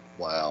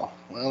 wow.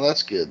 Well,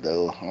 that's good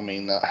though. I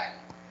mean, I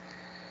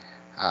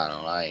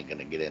don't know. I ain't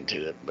gonna get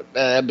into it, but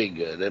that'd be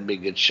good. That'd be a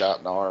good shot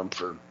in the arm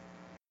for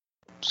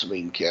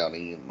Sabine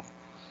County. And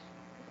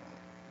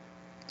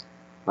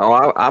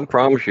Oh, I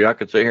promise you, I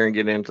could sit here and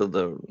get into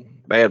the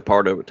bad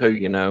part of it too,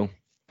 you know.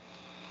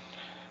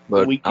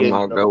 But I'm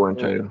not going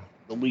to.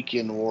 The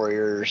weekend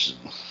warriors,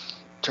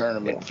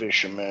 tournament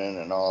fishermen,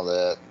 and all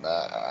that.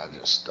 I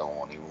just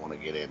don't even want to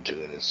get into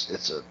it.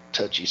 It's a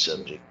touchy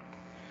subject.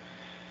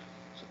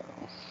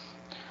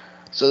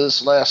 So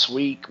this last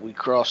week we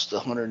crossed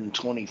the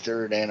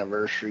 123rd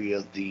anniversary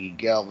of the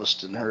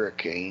Galveston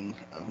hurricane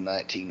of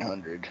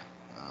 1900.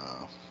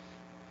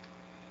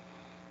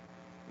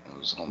 It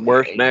was on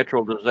Worst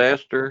natural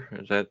disaster?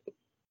 Is that?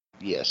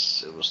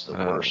 Yes, it was the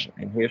worst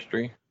in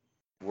history.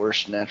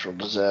 Worst natural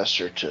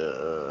disaster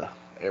to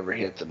ever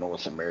hit the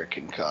North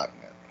American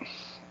continent.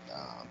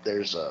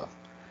 There's a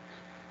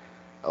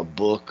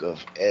book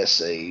of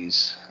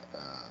essays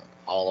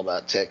all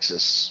about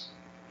Texas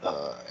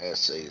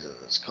essays.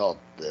 It's called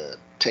the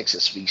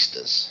Texas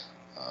Vistas,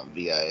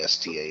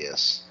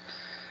 Vistas.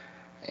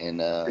 And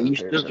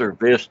Vistas or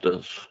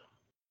Vistas?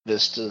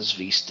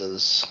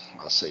 Vistas.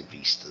 I'll say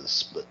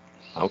Vistas, but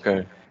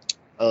okay.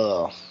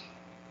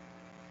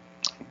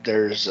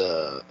 There's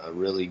a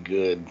really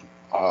good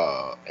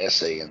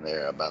essay in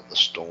there about the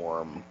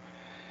storm,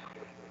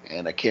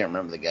 and I can't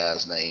remember the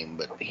guy's name,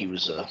 but he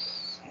was a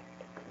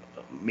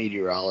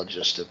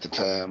meteorologist at the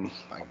time.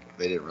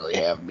 They didn't really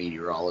have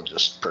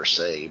meteorologists per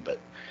se, but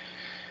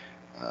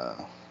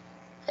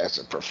as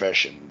a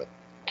profession, but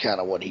kind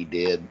of what he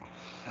did,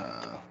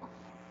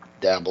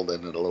 dabbled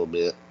in it a little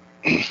bit.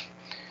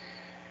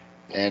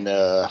 And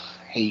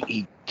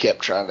he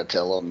kept trying to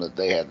tell them that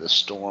they had this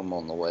storm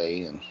on the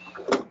way, and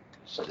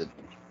it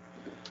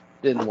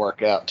didn't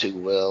work out too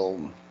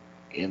well.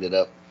 Ended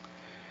up,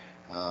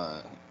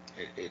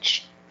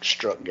 it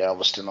struck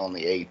Galveston on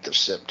the 8th of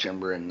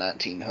September in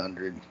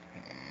 1900,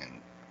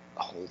 and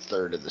a whole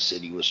third of the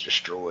city was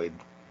destroyed.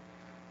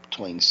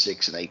 Between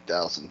 6,000 and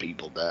 8,000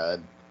 people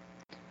died.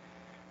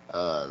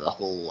 The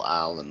whole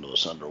island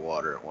was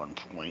underwater at one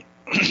point.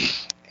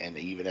 And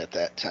even at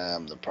that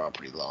time, the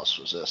property loss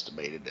was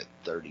estimated at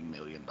 $30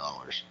 million.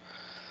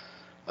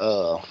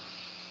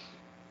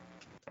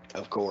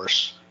 Of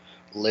course,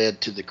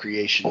 led to the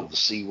creation of the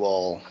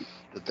seawall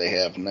that they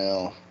have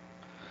now.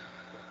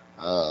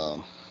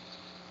 And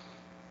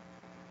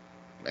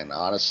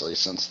honestly,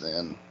 since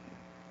then,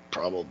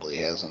 probably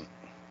hasn't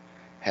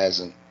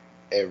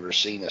ever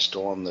seen a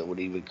storm that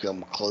would even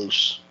come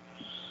close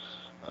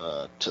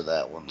to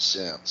that one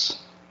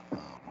since.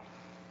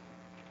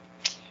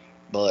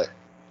 But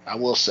I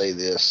will say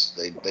this,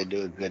 they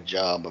do a good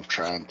job of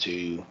trying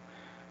to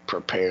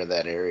prepare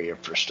that area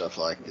for stuff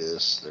like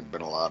this. There have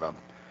been a lot of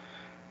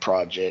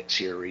projects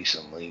here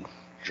recently,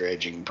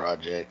 dredging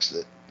projects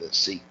that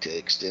seek to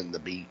extend the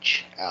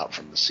beach out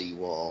from the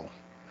seawall.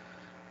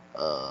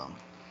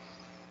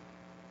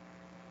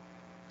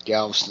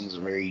 Galveston's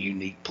a very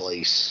unique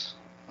place,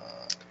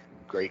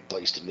 great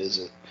place to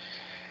visit.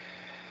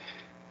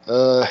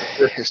 I'm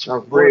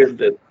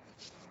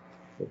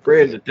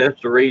afraid that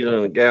that's the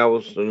reason that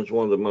Galveston is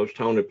one of the most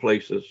haunted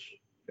places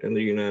in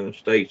the United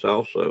States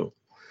also.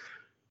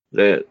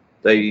 That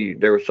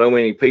there were so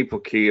many people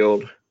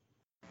killed.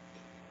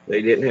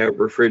 They didn't have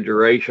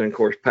refrigeration. Of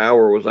course,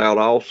 power was out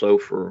also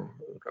for,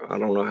 I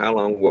don't know how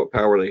long, what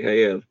power they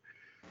had.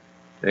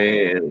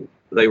 And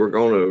they were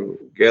going to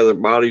gather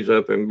bodies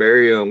up and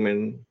bury them.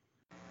 And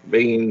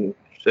being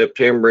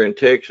September in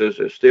Texas,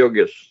 it still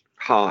gets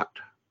hot.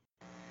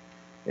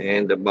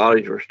 And the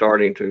bodies were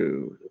starting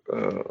to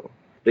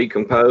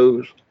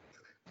decompose,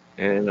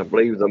 and I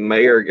believe the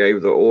mayor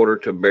gave the order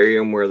to bury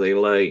them where they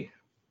lay.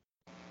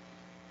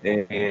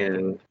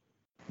 And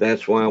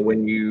that's why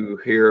when you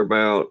hear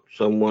about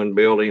someone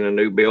building a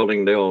new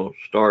building, they'll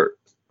start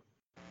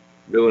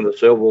doing the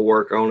civil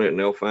work on it, and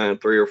they'll find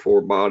 3 or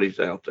 4 bodies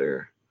out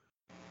there.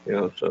 You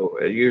know, so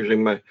it used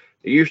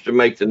to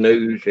make the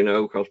news, you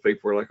know, because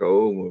people were like,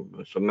 "Oh,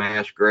 it's a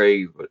mass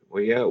grave." But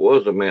well, yeah, it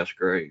was a mass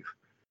grave,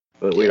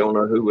 but we don't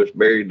know who was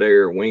buried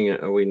there or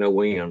when. Or we know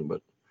when,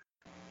 but.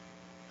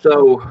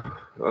 So,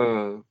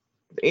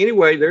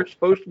 anyway, they're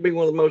supposed to be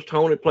one of the most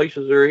haunted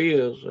places there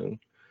is, and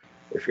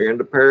if you're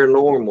into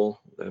paranormal,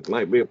 that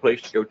might be a place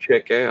to go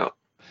check out.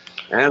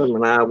 Adam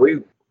and I,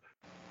 we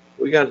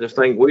got this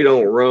thing. We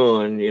don't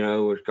run, you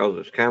know, because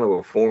it's kind of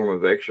a form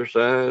of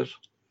exercise,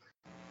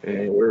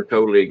 and we're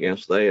totally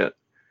against that.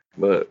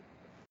 But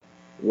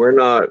we're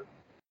not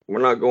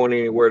going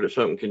anywhere that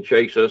something can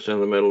chase us in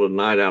the middle of the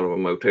night out of a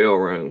motel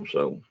room.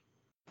 So,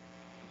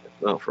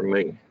 it's not for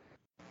me.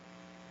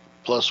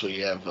 Plus, we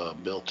have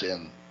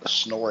built-in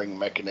snoring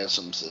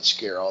mechanisms that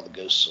scare all the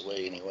ghosts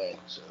away anyway.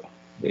 So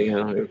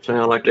Yeah, it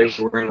sounded like they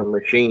were in a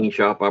machine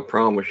shop, I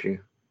promise you.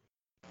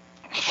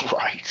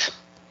 Right.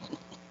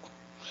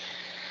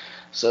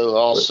 So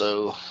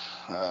also,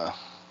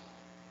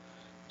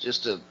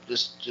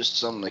 just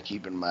something to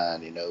keep in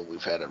mind.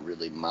 We've had a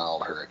really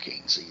mild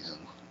hurricane season,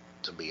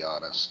 to be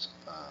honest.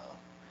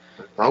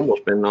 It's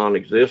almost been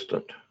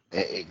non-existent.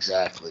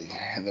 Exactly,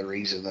 and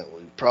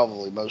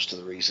most of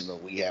the reason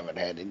that we haven't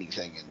had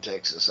anything in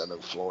Texas. I know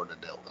Florida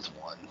dealt with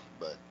one,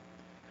 but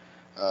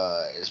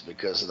is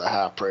because of the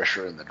high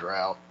pressure and the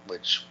drought,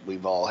 which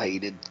we've all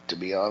hated, to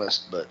be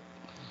honest. But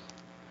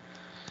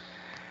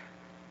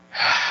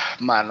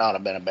might not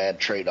have been a bad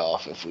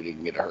trade-off if we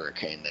didn't get a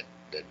hurricane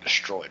that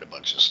destroyed a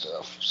bunch of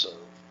stuff. So,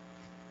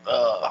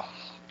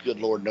 good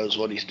Lord knows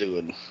what He's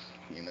doing,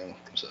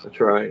 So That's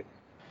right.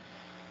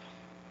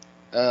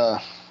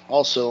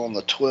 Also on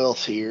the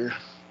 12th here,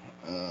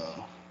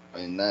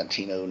 in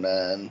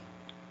 1909,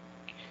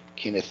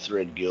 Kenneth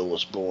Threadgill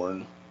was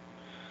born.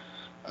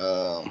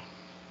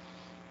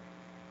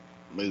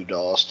 Moved to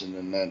Austin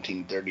in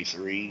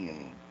 1933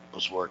 and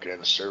was working at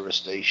a service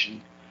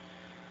station.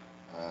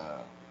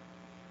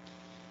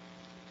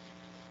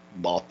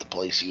 Bought the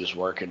place he was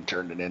working,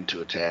 turned it into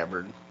a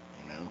tavern,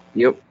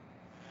 Yep.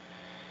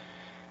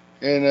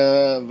 And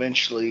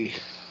eventually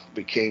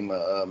became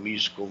a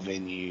musical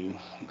venue.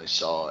 They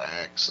saw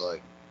acts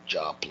like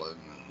Joplin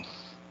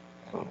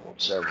and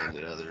several of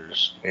the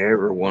others.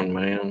 Everyone,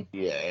 man.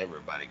 Yeah,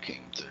 everybody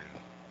came through.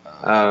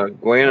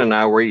 Gwen and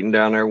I were eating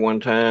down there one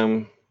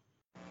time.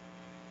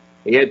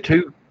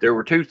 There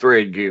were two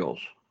Threadgills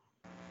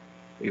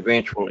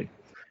eventually.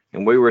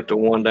 And we were at the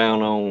one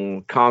down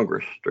on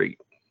Congress Street.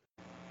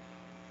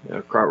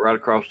 Right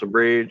across the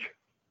bridge.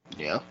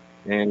 Yeah.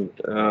 And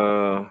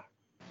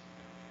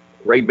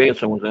Ray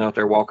Benson was out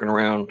there walking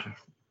around,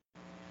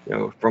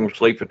 from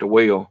asleep at the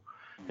wheel.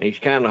 And he's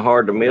kind of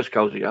hard to miss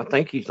because I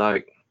think he's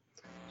like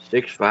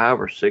 6'5"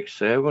 or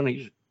 6'7".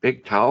 He's a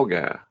big, tall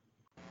guy.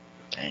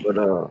 Dang.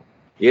 But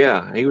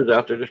yeah, he was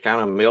out there just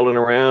kind of milling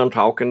around,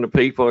 talking to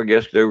people. I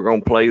guess they were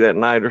going to play that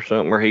night or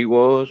something, or he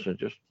was.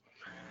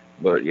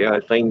 But yeah, I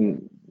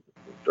think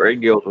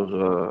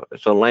Threadgills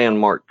it's a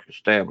landmark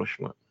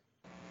establishment.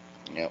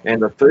 Yep.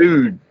 And the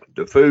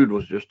food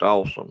was just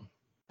awesome.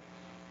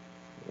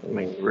 I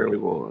mean, it really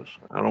was.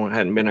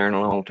 Hadn't been there in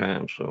a long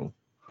time, so.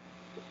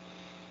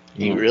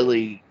 He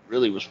really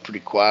was pretty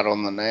quiet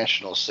on the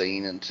national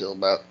scene until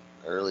about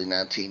early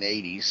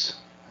 1980s,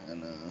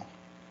 and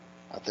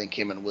I think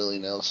him and Willie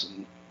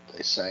Nelson,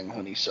 they sang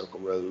Honeysuckle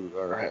Rose,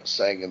 or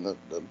sang in the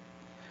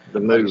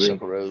movie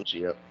Honeysuckle Rose.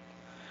 Yep,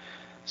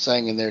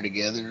 sang in there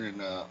together,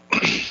 and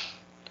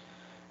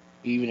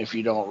even if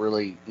you don't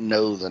really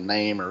know the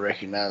name or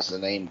recognize the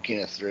name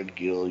Kenneth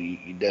Threadgill,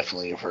 you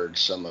definitely have heard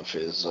some of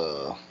his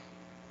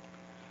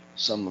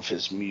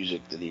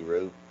music that he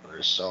wrote, or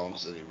his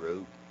songs that he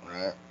wrote,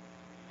 right?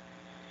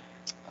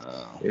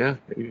 Yeah,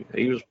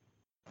 he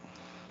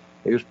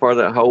was part of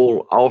that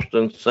whole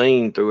Austin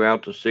scene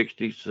throughout the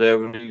 60s,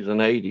 70s,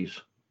 and 80s.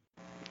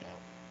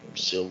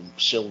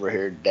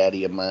 Silver-haired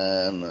daddy of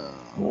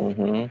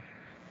mine.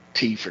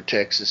 T for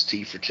Texas,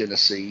 T for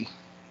Tennessee.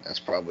 That's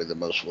probably the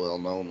most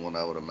well-known one,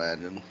 I would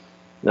imagine.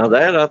 Now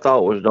that I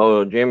thought was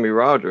the Jimmy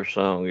Rogers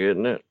song,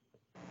 isn't it?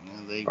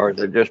 Or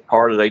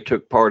they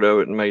took part of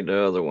it and made the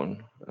other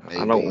one.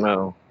 I don't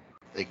know.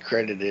 They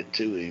credit it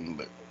to him,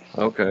 but.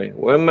 Okay.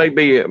 Well,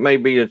 maybe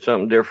it's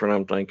something different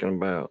I'm thinking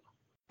about.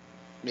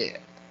 Yeah.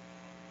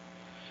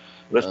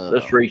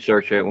 Let's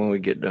research that when we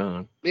get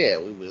done. Yeah,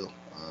 we will.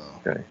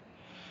 Okay.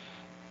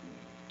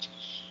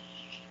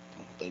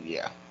 But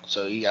yeah,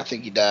 so I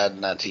think he died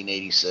in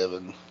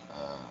 1987,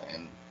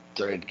 and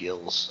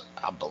Threadgill's,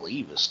 I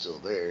believe, is still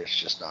there. It's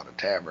just not a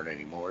tavern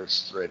anymore.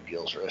 It's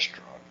Threadgill's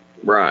restaurant.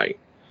 Right.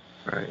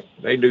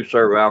 They do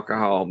serve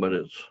alcohol, but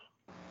it's.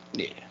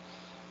 Yeah.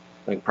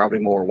 I think probably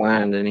more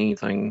wine than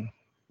anything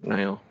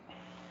now.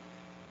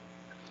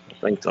 I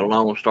think the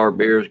Lone Star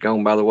beer is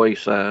gone by the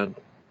wayside.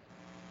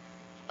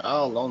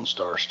 Oh, Lone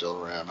Star's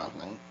still around, I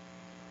think.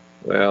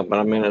 Well, but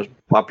I mean, as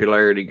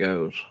popularity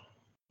goes.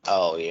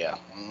 Oh yeah.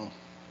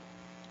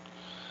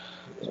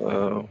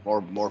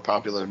 More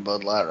popular than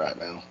Bud Light right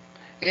now.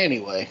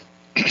 Anyway,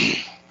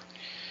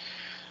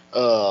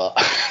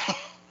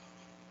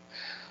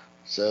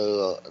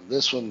 so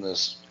this one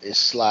is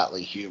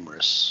slightly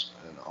humorous,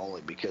 and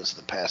only because of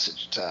the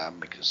passage of time,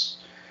 because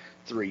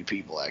 3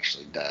 people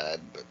actually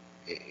died, but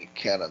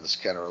this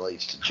kind of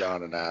relates to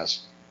John and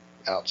I's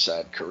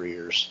outside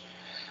careers.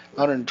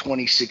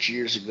 126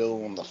 years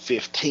ago, on the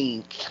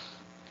 15th,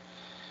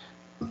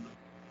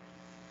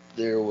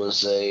 there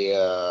was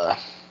an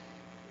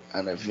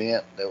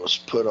event that was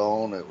put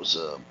on. It was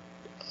a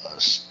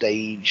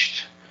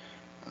staged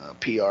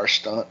PR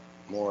stunt,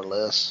 more or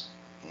less,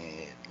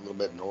 a little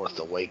bit north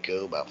of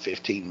Waco, about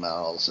 15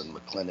 miles in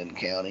McLennan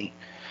County.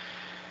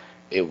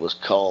 It was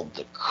called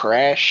the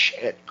Crash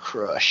at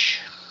Crush,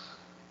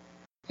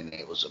 and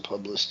it was a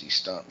publicity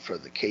stunt for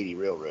the Katy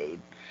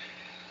Railroad,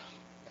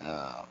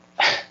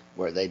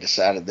 where they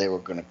decided they were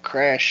going to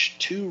crash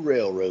 2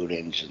 railroad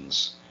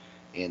engines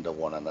into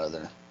one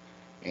another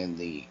in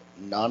the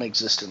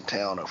non-existent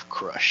town of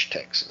Crush,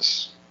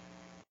 Texas.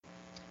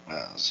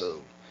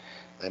 So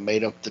they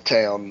made up the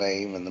town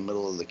name in the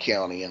middle of the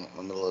county, in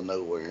the middle of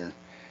nowhere.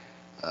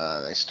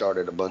 They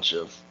started a bunch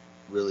of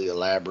really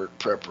elaborate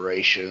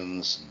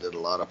preparations, did a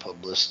lot of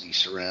publicity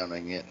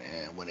surrounding it,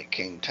 and when it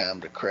came time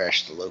to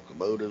crash the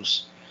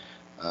locomotives,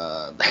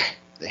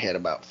 they had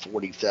about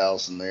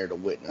 40,000 there to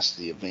witness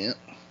the event.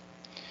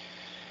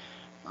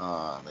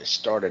 They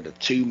started a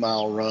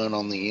 2-mile run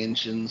on the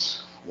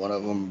engines, one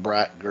of them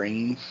bright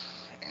green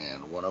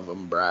and one of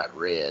them bright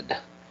red,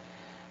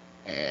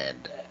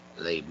 and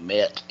they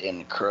met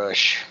in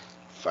Crush,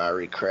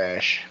 fiery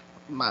crash.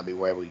 Might be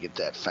where we get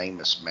that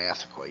famous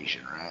math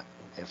equation, right?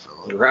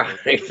 Right.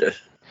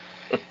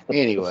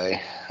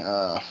 Anyway,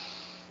 the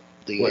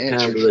what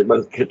answer, time do they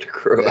both get to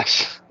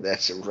Crush?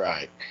 That's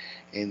right.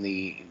 And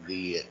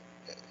the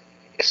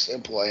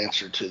simple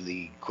answer to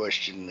the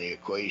question, the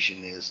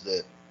equation, is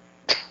that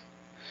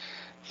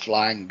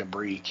flying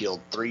debris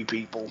killed 3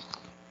 people,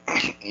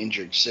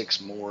 injured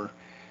 6 more,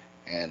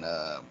 and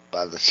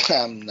by the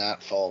time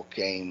nightfall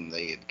came,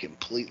 they had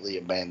completely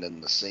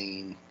abandoned the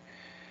scene.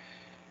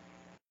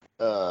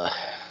 Of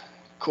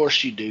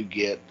course, you do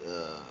get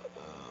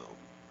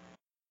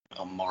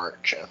a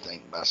march, I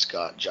think, by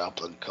Scott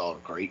Joplin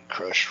called Great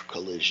Crush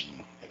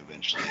Collision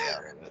eventually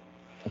out of it.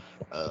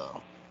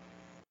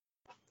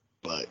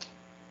 But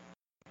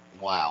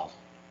wow.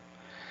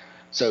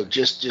 So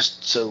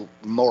just so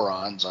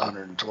morons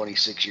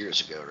 126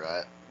 years ago,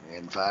 right?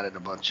 Invited a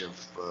bunch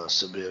of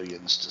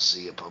civilians to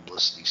see a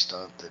publicity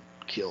stunt that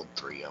killed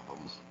 3 of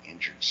them,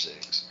 injured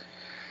 6.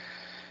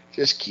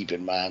 Just keep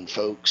in mind,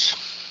 folks.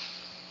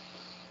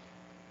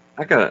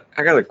 I got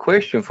a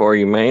question for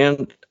you,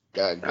 man.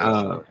 And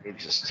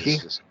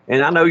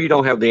I know you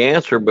don't have the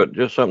answer, but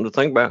just something to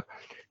think about.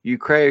 You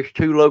crashed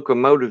 2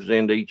 locomotives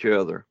into each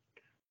other.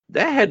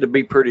 That had to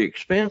be pretty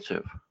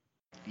expensive.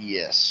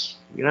 Yes.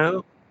 You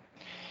know?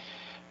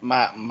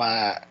 My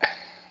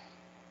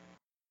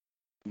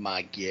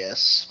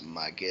guess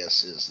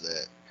is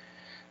that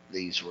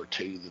these were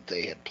 2 that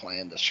they had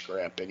planned to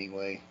scrap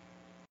anyway.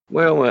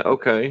 Well,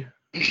 okay.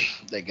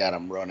 They got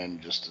them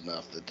running just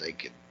enough that they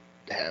could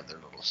have their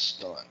little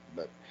stunt.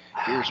 But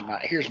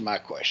here's my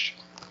question.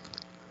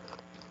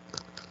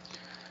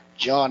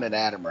 John and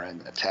Adam are in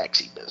the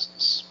taxi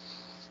business.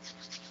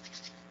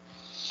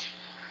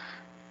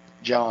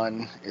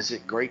 John, is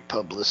it great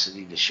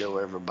publicity to show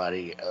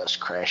everybody us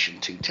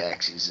crashing 2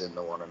 taxis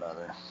into one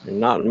another?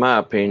 Not in my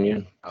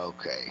opinion.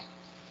 Okay.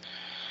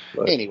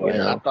 But, anyway, you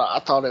know. I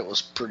thought it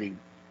was pretty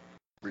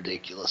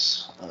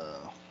ridiculous.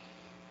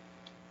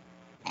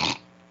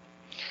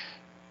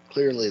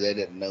 Clearly, they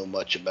didn't know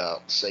much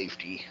about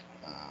safety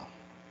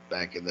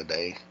back in the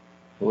day.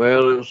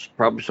 Well, it was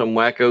probably some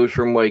wackos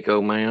from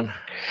Waco, man.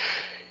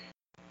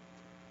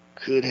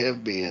 Could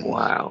have been.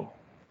 Wow.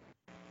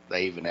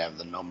 They even have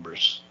the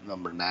numbers.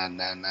 Number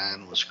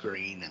 999 was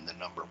green, and the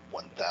number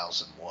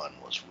 1001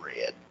 was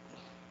red.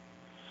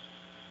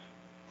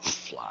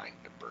 Flying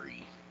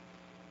debris.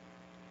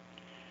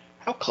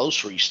 How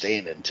close were you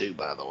standing to,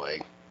 by the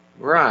way?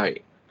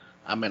 Right.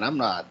 I mean, I'm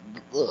not.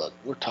 Look,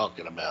 we're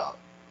talking about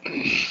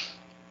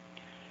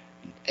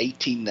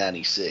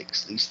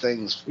 1896. These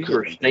things. These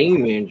were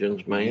steam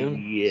engines, man.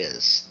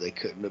 Yes, they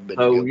couldn't have been.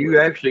 Oh,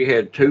 you actually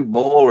had 2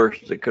 boilers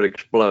that could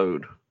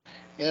explode.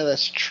 Yeah,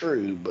 that's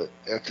true, but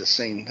at the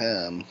same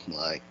time,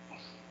 like.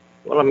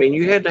 Well, I mean,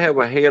 you had to have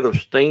a head of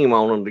steam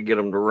on them to get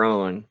them to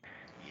run.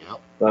 Yep.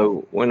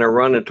 So when they're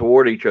running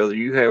toward each other,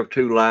 you have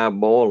 2 live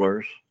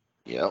boilers.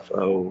 Yep.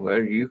 So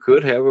you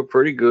could have a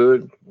pretty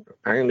good.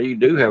 Apparently, you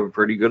do have a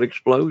pretty good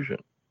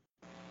explosion.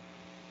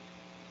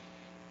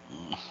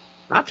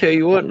 I tell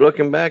you what,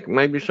 looking back,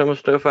 maybe some of the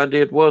stuff I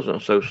did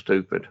wasn't so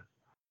stupid.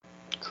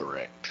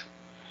 Correct.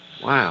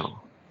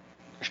 Wow.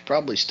 There's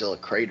probably still a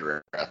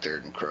crater out there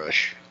in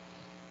Crush.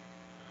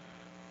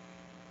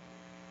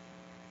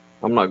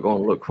 I'm not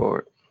going to look for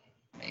it.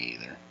 Me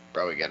either.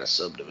 Probably got a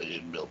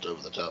subdivision built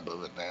over the top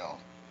of it now.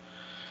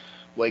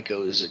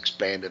 Waco has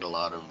expanded a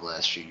lot over the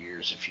last few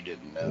years, if you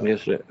didn't know.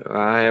 Yes,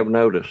 I have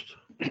noticed.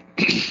 I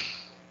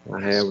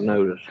have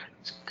noticed.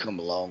 It's come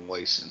a long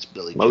way since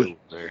Billy Joe was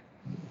there.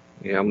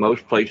 Yeah,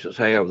 most places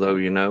have, though,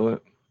 you know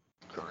it.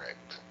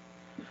 Correct.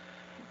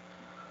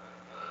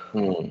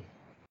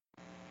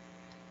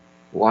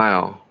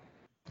 Wow.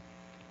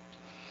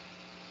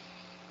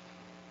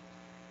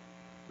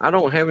 I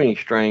don't have any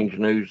strange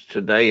news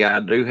today. I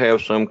do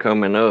have some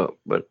coming up,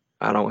 but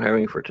I don't have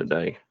any for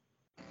today.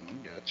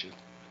 Gotcha.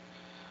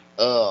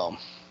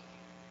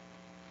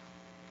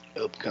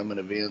 Upcoming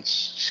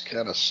events, it's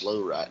kind of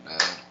slow right now.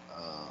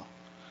 I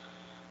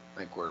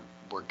think we're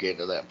getting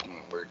to that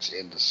point where it's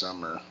end of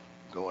summer,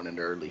 going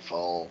into early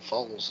fall.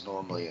 Fall's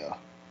normally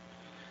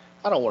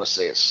I don't want to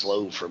say it's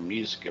slow for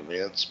music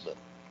events, but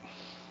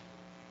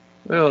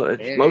well,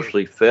 it's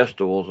mostly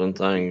festivals and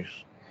things.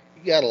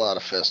 You got a lot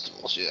of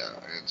festivals, yeah,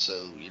 and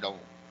so I don't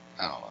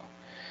know.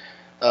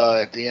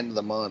 At the end of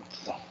the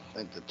month, I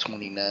think the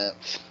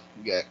 29th,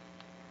 you got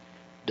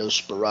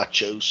Dos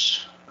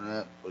Borrachos,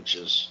 right, which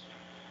is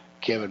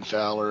Kevin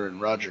Fowler and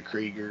Roger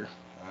Krieger.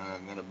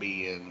 Going to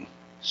be in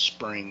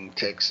Spring,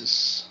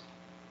 Texas.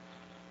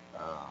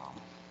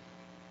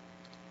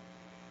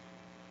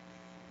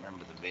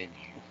 Remember the venue.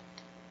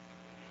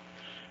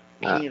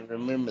 Can't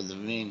remember the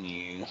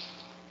venue.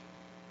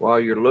 While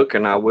you're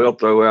looking, I will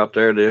throw out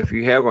there that if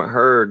you haven't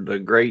heard the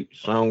great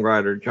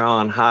songwriter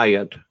John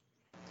Hyatt,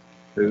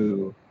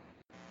 who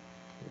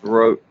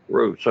wrote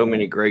so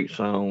many great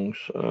songs,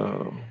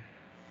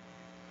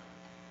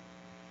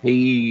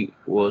 he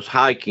was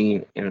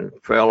hiking and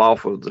fell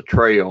off of the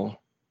trail,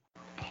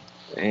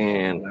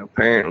 and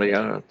apparently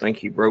I think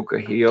he broke a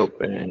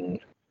hip and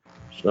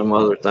some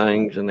other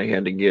things, and they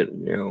had to get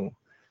a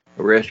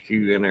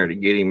rescue in there to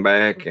get him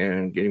back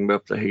and get him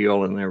up the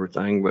hill and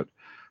everything. But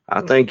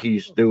I think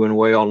he's doing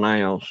well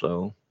now.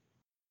 So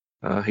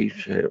I'm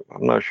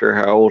not sure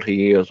how old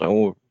he is.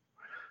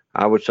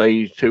 I would say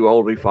he's too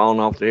old to be falling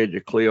off the edge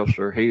of cliffs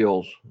or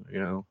hills.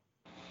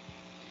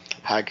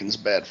 Hiking's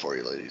bad for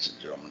you, ladies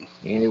and gentlemen.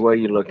 Any way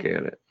you look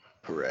at it.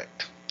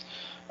 Correct.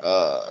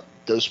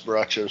 Dos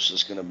Barachos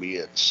is going to be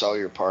at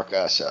Sawyer Park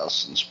Ice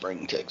House in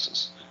Spring,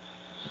 Texas.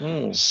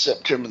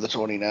 September the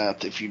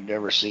 29th. If you've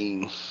never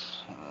seen,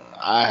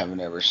 I have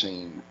never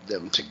seen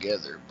them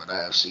together, but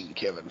I have seen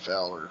Kevin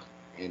Fowler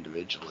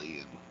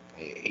individually, and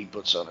he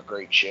puts on a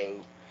great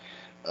show.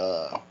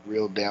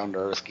 Real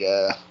down-to-earth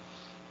guy.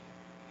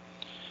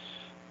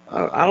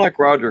 I like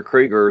Roger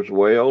Krieger as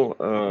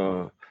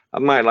well. I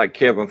might like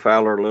Kevin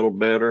Fowler a little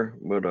better,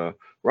 but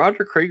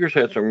Roger Krieger's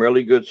had some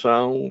really good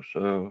songs.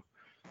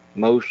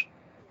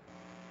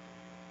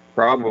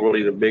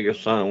 Probably the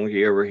biggest song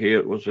he ever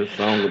hit was this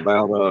song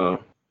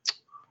about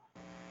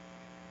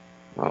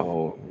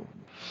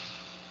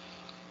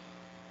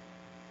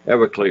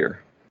Everclear.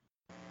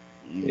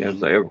 Yeah,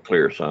 it's the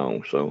Everclear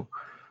song. So,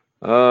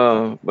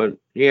 but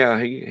yeah,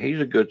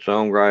 he's a good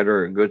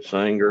songwriter, a good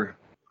singer.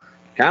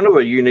 Kind of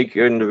a unique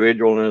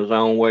individual in his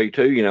own way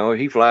too.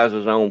 He flies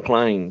his own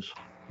planes.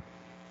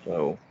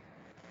 So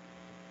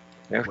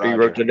after he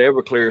wrote that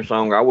Everclear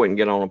song, I wouldn't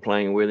get on a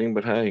plane with him.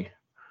 But hey,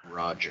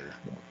 Roger,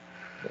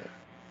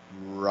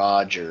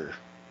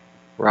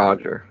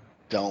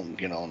 don't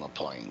get on the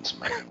planes,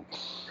 man.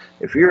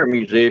 If you're a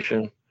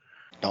musician,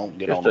 don't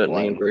get on the plane.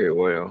 Doesn't end very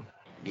well.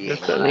 Yeah,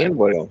 just doesn't end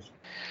well.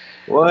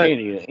 What?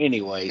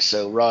 Anyway,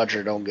 so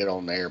Roger, don't get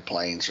on the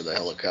airplanes or the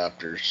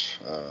helicopters.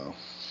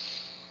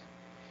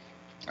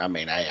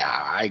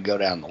 I go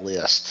down the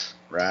list,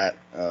 right?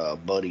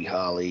 Buddy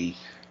Holly,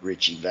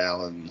 Richie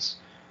Valens,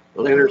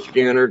 Leonard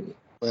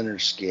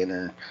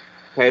Skinner,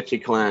 Patsy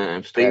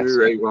Cline, Stevie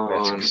Ray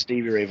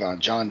Vaughan,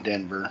 John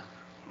Denver,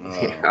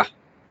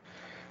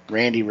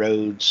 Randy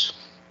Rhoads.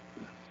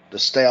 To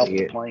stay off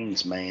the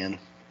planes, man.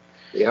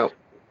 Yep.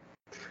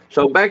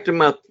 So back to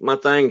my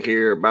thing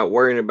here about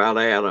worrying about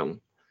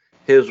Adam.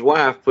 His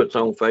wife puts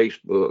on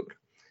Facebook,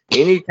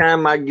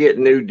 anytime I get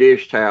new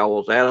dish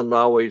towels, Adam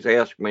always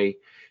asks me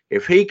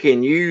if he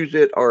can use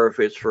it or if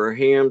it's for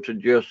him to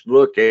just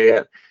look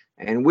at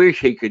and wish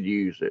he could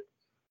use it.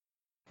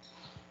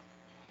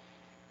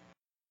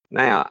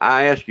 Now,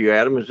 I ask you,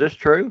 Adam, is this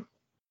true?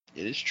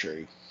 It is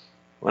true.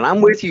 Well,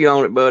 I'm with you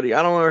on it, buddy.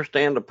 I don't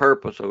understand the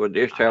purpose of a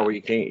dish towel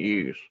you can't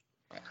use.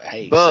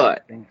 Hey,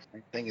 but same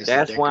thing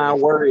that's why I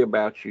worry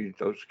about you,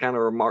 those kind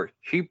of remarks.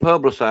 She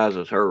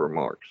publicizes her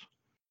remarks.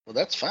 Well,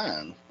 that's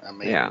fine.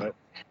 Yeah.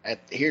 But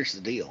here's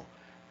the deal.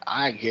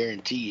 I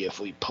guarantee you if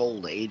we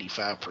polled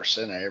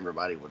 85% of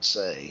everybody would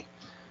say,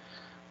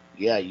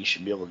 yeah, you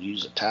should be able to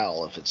use a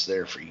towel if it's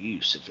there for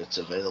use, if it's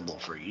available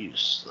for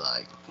use.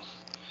 Like,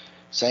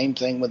 same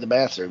thing with the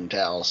bathroom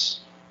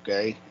towels,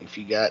 okay? If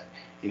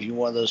you're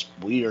one of those,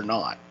 we are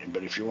not,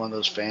 but if you're one of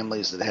those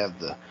families that have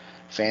the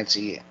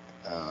fancy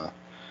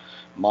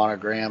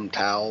monogram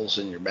towels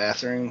in your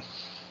bathroom,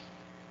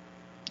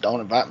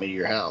 don't invite me to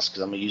your house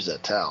because I'm going to use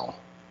that towel.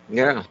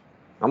 Yeah,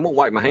 I'm going to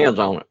wipe my hands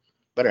on it.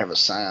 Better have a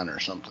sign or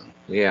something.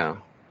 Yeah.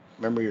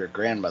 Remember your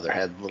grandmother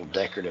had little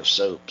decorative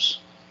soaps.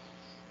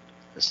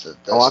 I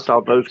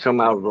thought those come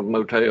out of the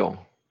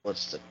motel.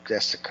 That's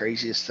the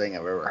craziest thing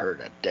I've ever heard,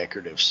 a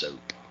decorative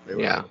soap. They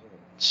were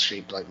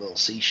shaped like little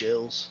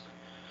seashells.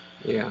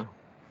 Yeah.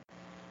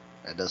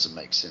 That doesn't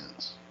make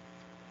sense.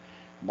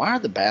 Why are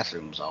the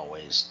bathrooms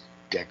always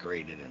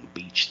decorated in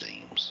beach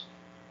themes?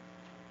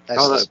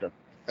 That's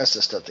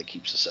the stuff that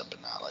keeps us up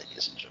at night,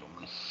 ladies and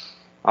gentlemen.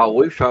 Oh,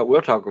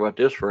 we'll talk about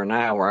this for an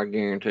hour, I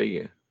guarantee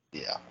you.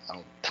 Yeah,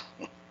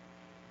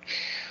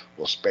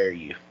 we'll spare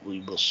you.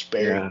 We will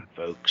spare you,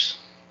 folks.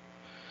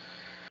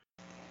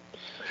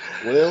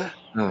 Well,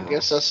 I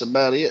guess that's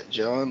about it,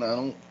 John.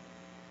 I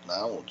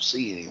don't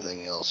see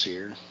anything else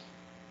here.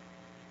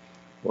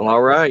 Well,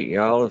 all right,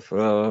 y'all. If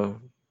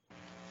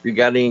you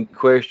got any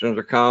questions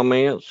or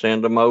comments,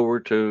 send them over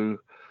to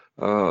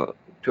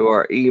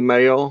our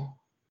email,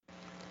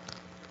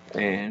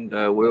 and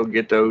we'll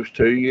get those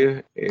to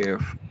you.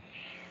 If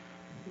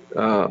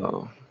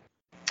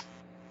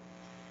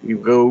you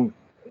go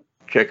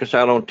check us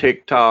out on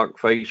TikTok,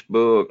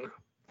 Facebook,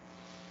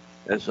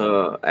 as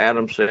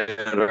Adam said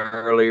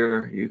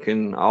earlier, you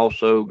can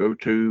also go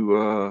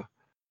to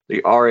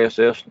the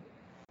RSS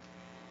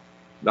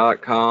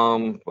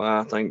RSS.com,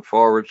 I think, /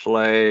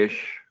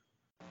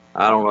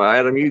 I don't know,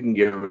 Adam, you can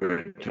give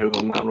it to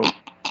them.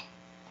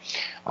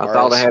 I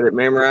thought I had it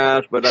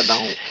memorized, but I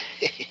don't.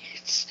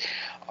 It's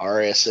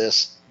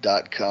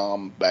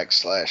RSS.com /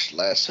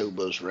 Last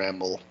Hobos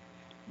Ramble.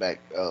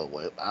 Oh,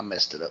 well, I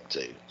messed it up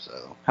too.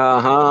 So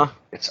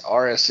it's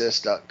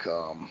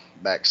RSS.com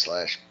 /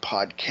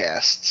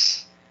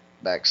 podcasts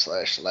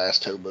 /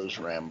 Last Hobos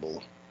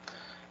Ramble.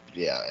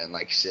 Yeah, and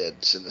like you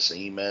said, send us an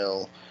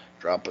email,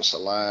 drop us a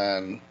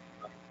line,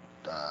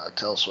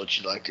 tell us what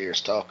you'd like to hear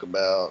us talk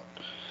about,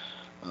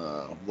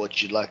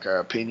 what you'd like our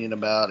opinion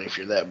about if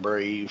you're that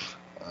brave.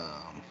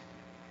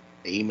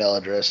 The email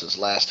address is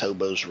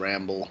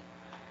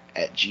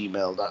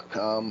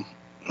lasthobosramble@gmail.com.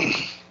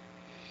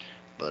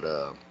 But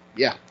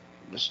yeah,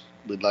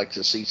 we'd like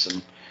to see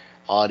some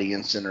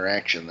audience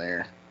interaction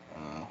there.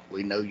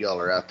 We know y'all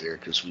are out there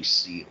because we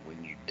see it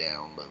when you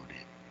download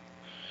it.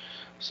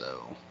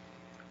 So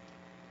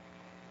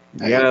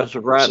yeah,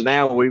 so right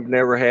now we've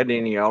never had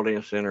any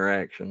audience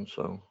interaction.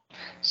 So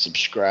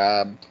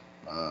subscribe,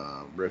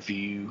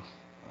 review,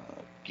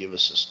 give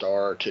us a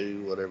star or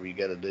two, whatever you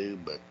got to do.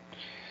 But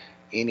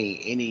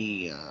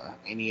any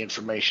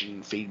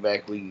information,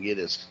 feedback we can get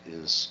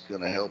is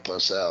going to help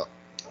us out.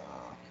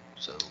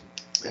 So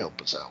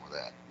help us out with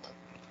that. But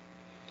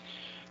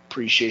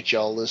appreciate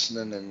y'all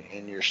listening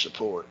and your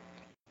support.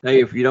 Hey,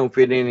 if you don't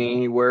fit in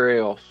anywhere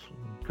else,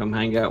 come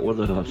hang out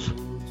with us.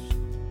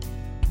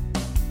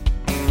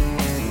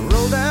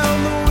 Roll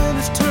down the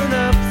windows, turn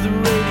up the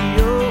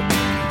radio.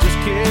 Just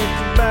can't